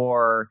and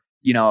or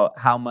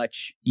how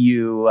much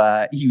you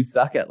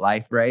suck at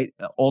life, right?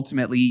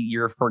 Ultimately,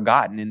 you're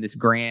forgotten in this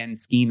grand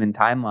scheme and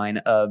timeline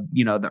of,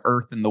 the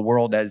earth and the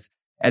world as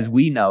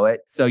we know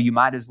it. So you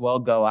might as well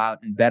go out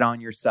and bet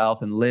on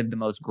yourself and live the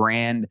most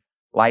grand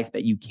life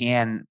that you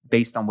can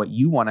based on what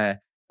you want to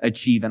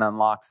achieve and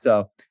unlock.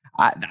 So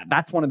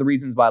that's one of the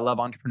reasons why I love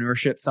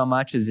entrepreneurship so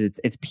much is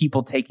it's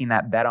people taking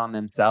that bet on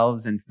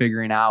themselves and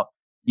figuring out,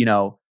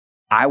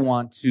 I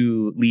want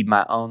to lead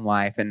my own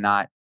life and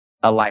not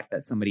a life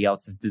that somebody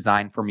else has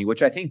designed for me,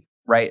 which I think,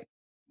 right,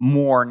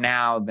 more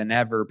now than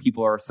ever,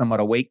 people are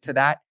somewhat awake to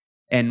that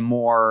and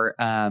more,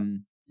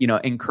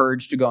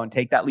 encouraged to go and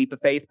take that leap of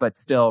faith. But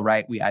still,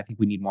 right, I think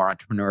we need more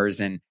entrepreneurs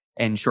and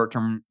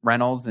short-term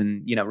rentals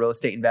and, real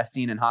estate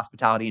investing and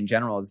hospitality in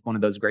general is one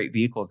of those great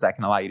vehicles that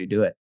can allow you to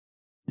do it.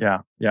 Yeah.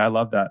 I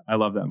love that. I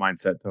love that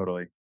mindset.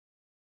 Totally.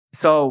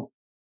 So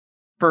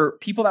for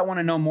people that want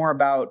to know more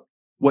about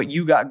what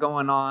you got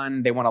going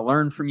on, they want to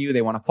learn from you,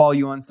 they want to follow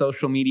you on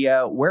social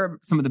media, where are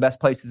some of the best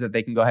places that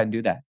they can go ahead and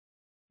do that?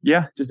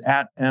 Yeah, just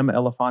at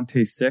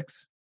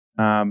Elefante6.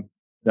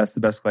 That's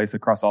the best place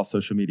across all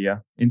social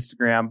media.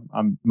 Instagram,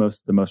 I'm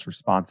the most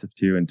responsive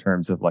to in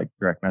terms of like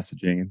direct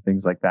messaging and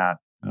things like that.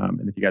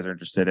 And if you guys are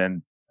interested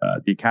in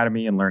the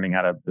Academy and learning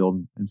how to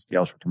build and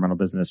scale short-term rental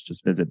business,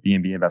 just visit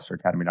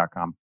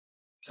bnbinvestoracademy.com.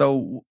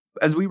 So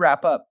as we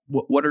wrap up,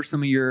 what are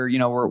some of your,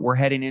 we're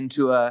heading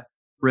into a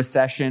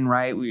recession,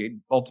 right?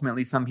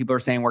 Ultimately, some people are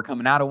saying we're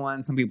coming out of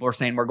one. Some people are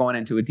saying we're going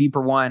into a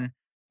deeper one.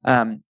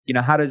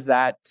 How does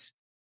that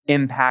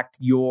impact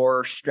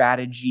your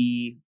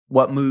strategy?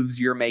 What moves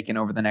you're making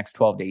over the next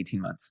 12 to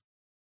 18 months?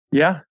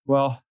 Yeah,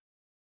 well,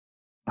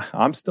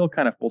 I'm still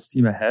kind of full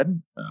steam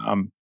ahead.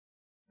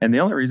 And the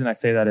only reason I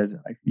say that is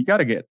you got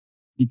to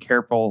be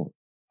careful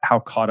how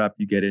caught up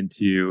you get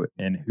into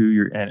and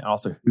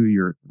also who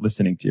you're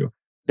listening to.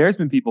 There's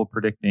been people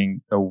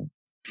predicting the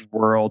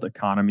world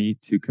economy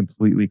to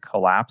completely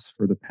collapse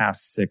for the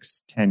past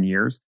 6-10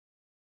 years.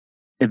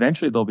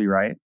 Eventually they'll be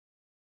right.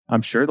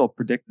 I'm sure they'll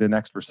predict the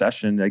next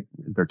recession. Like,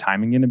 is their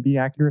timing going to be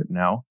accurate?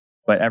 No.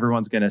 But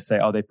everyone's going to say,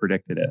 oh, they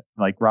predicted it.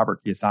 Like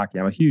Robert Kiyosaki.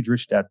 I'm a huge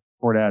Rich Dad,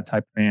 Poor Dad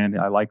type fan.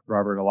 I like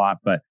Robert a lot.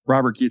 But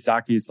Robert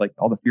Kiyosaki is like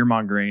all the fear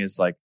mongering is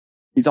like,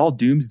 he's all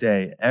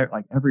doomsday,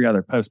 like every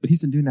other post. But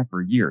he's been doing that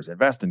for years.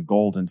 Invest in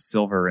gold and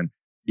silver. And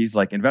he's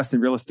like, invest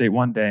in real estate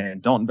one day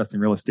and don't invest in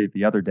real estate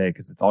the other day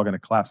because it's all going to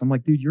collapse. I'm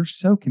like, dude, you're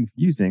so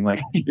confusing. Like,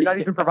 you're not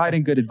even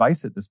providing good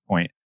advice at this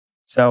point.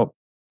 So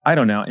I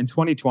don't know. In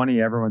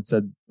 2020, everyone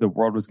said the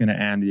world was going to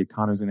end, the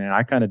economy was going to end.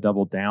 I kind of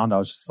doubled down. I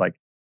was just like,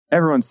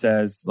 everyone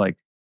says like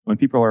when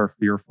people are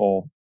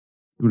fearful,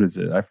 what is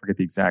it? I forget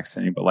the exact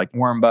saying, but like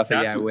Warren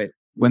Buffett. Yeah.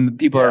 When the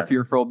people are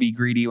fearful, be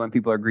greedy. When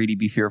people are greedy,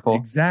 be fearful.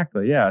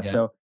 Exactly. Yeah.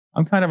 So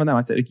I'm kind of on that.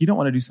 I said, like, you don't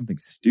want to do something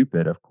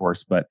stupid, of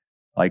course, but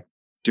like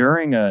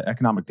during an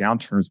economic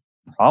downturn is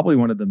probably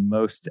one of the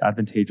most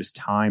advantageous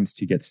times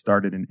to get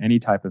started in any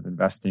type of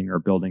investing or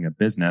building a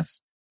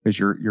business because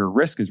your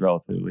risk is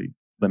relatively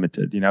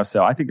limited,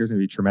 So I think there's going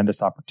to be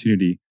tremendous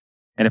opportunity.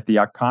 And if the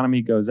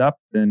economy goes up,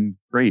 then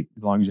great.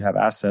 As long as you have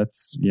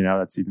assets,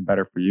 that's even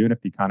better for you. And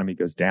if the economy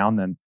goes down,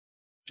 then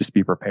just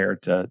be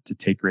prepared to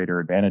take greater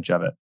advantage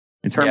of it.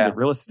 In terms of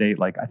real estate,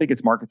 like I think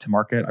it's market to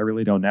market. I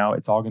really don't know.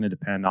 It's all going to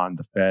depend on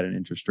the Fed and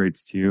interest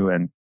rates too,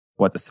 and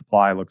what the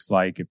supply looks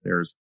like, if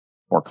there's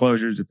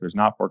foreclosures, if there's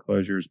not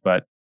foreclosures.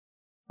 But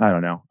I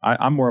don't know.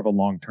 I'm more of a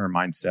long-term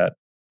mindset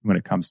when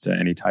it comes to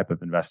any type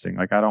of investing.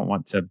 Like I don't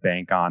want to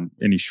bank on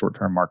any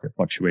short-term market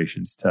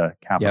fluctuations to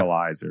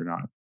capitalize or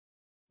not.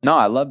 No,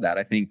 I love that.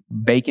 I think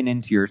baking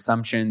into your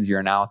assumptions, your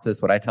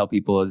analysis, what I tell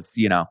people is,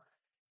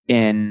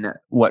 in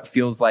what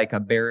feels like a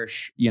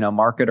bearish,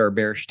 market or a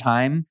bearish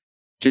time,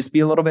 just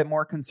be a little bit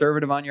more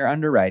conservative on your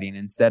underwriting.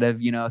 Instead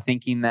of,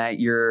 thinking that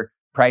your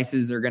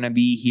prices are going to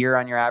be here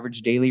on your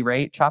average daily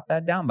rate, chop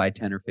that down by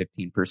 10 or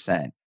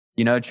 15%.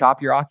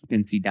 Chop your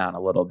occupancy down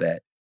a little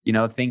bit.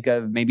 Think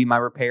of maybe my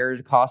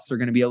repairs costs are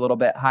going to be a little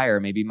bit higher.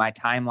 Maybe my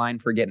timeline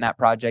for getting that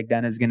project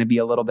done is going to be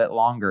a little bit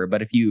longer.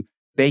 But if you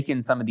bake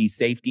in some of these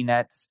safety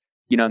nets,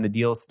 and the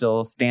deals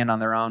still stand on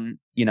their own,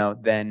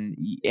 then,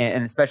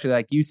 and especially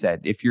like you said,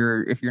 if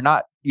you're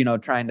not,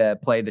 trying to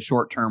play the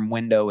short-term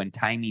window and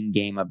timing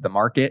game of the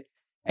market,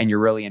 and you're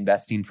really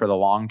investing for the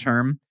long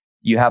term,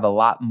 you have a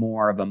lot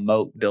more of a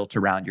moat built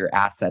around your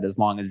asset as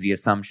long as the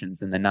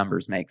assumptions and the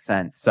numbers make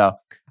sense. So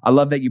I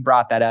love that you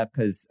brought that up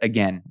because,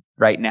 again,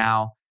 right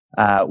now,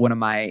 one of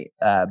my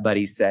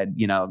buddies said,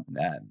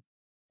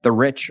 the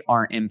rich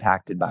aren't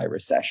impacted by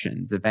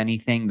recessions. If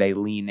anything, they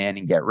lean in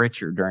and get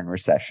richer during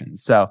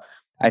recessions. So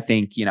I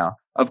think,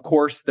 of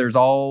course, there's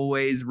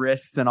always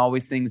risks and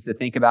always things to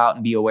think about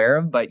and be aware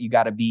of, but you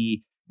got to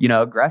be,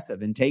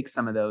 aggressive and take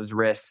some of those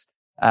risks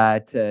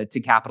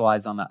to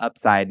capitalize on the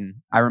upside. And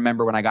I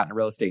remember when I got into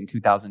real estate in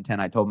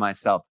 2010, I told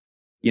myself,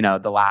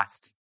 the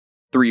last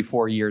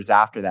 3-4 years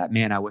after that,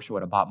 man, I wish I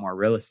would have bought more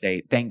real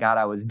estate. Thank God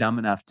I was dumb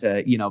enough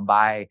to,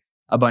 buy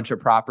a bunch of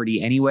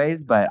property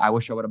anyways, but I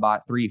wish I would have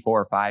bought 3,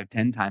 4, 5,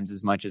 10 times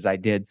as much as I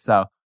did.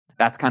 So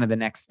that's kind of the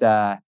next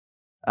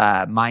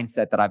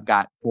mindset that I've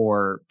got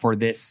for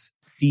this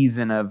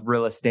season of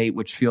real estate,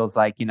 which feels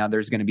like,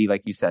 there's going to be,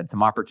 like you said,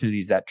 some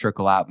opportunities that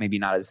trickle out, maybe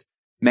not as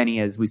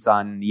many as we saw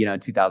in,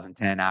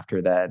 2010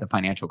 after the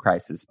financial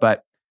crisis.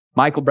 But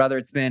Michael, brother,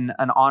 it's been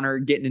an honor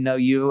getting to know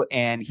you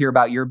and hear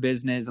about your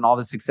business and all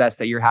the success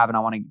that you're having. I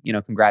want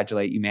to,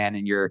 congratulate you, man,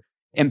 and you're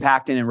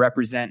impacting and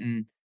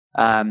representing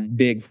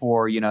big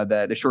for,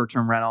 the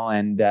short-term rental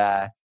and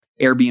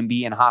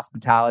Airbnb and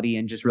hospitality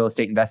and just real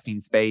estate investing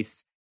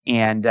space.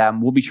 And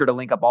we'll be sure to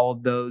link up all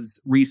of those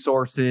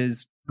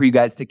resources for you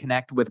guys to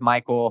connect with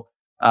Michael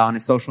on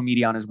his social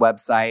media, on his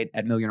website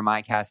at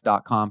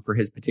millionairemycast.com for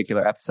his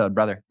particular episode.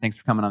 Brother, thanks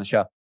for coming on the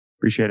show.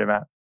 Appreciate it,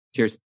 Matt.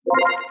 Cheers.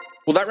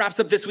 Well, that wraps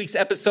up this week's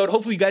episode.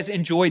 Hopefully you guys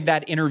enjoyed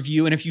that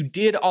interview. And if you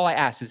did, all I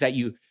ask is that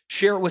you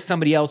share it with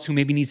somebody else who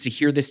maybe needs to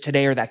hear this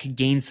today or that could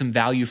gain some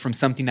value from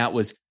something that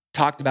was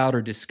talked about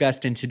or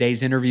discussed in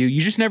today's interview.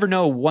 You just never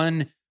know.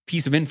 One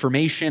piece of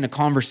information, a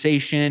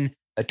conversation,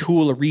 a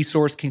tool, a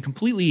resource can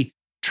completely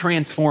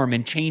transform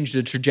and change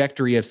the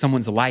trajectory of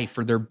someone's life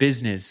or their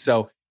business.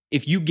 So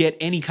if you get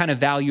any kind of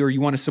value or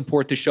you want to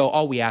support the show,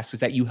 all we ask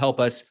is that you help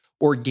us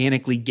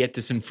organically get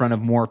this in front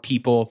of more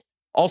people.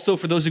 Also,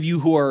 for those of you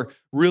who are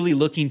really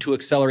looking to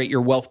accelerate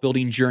your wealth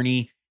building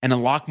journey and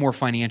unlock more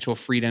financial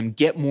freedom,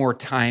 get more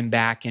time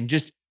back, and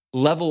just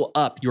level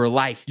up your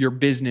life, your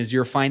business,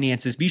 your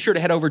finances, be sure to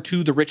head over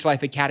to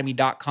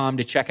therichlifeacademy.com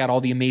to check out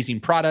all the amazing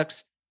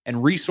products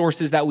and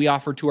resources that we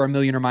offer to our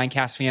Millionaire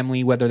Mindcast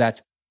family, whether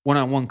that's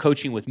one-on-one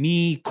coaching with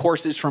me,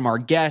 courses from our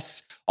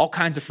guests, all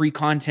kinds of free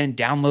content,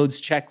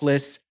 downloads,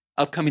 checklists,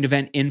 upcoming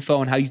event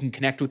info, and how you can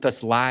connect with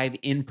us live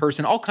in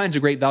person, all kinds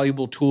of great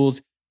valuable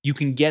tools. You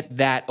can get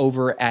that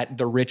over at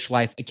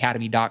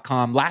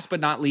therichlifeacademy.com. Last but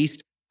not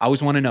least, I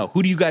always want to know,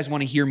 who do you guys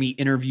want to hear me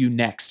interview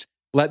next?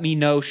 Let me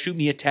know. Shoot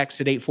me a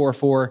text at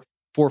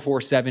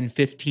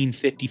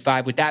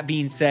 844-447-1555. With that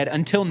being said,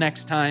 until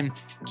next time,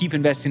 keep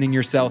investing in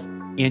yourself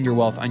and your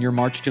wealth on your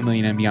march to a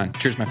million and beyond.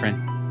 Cheers, my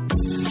friend.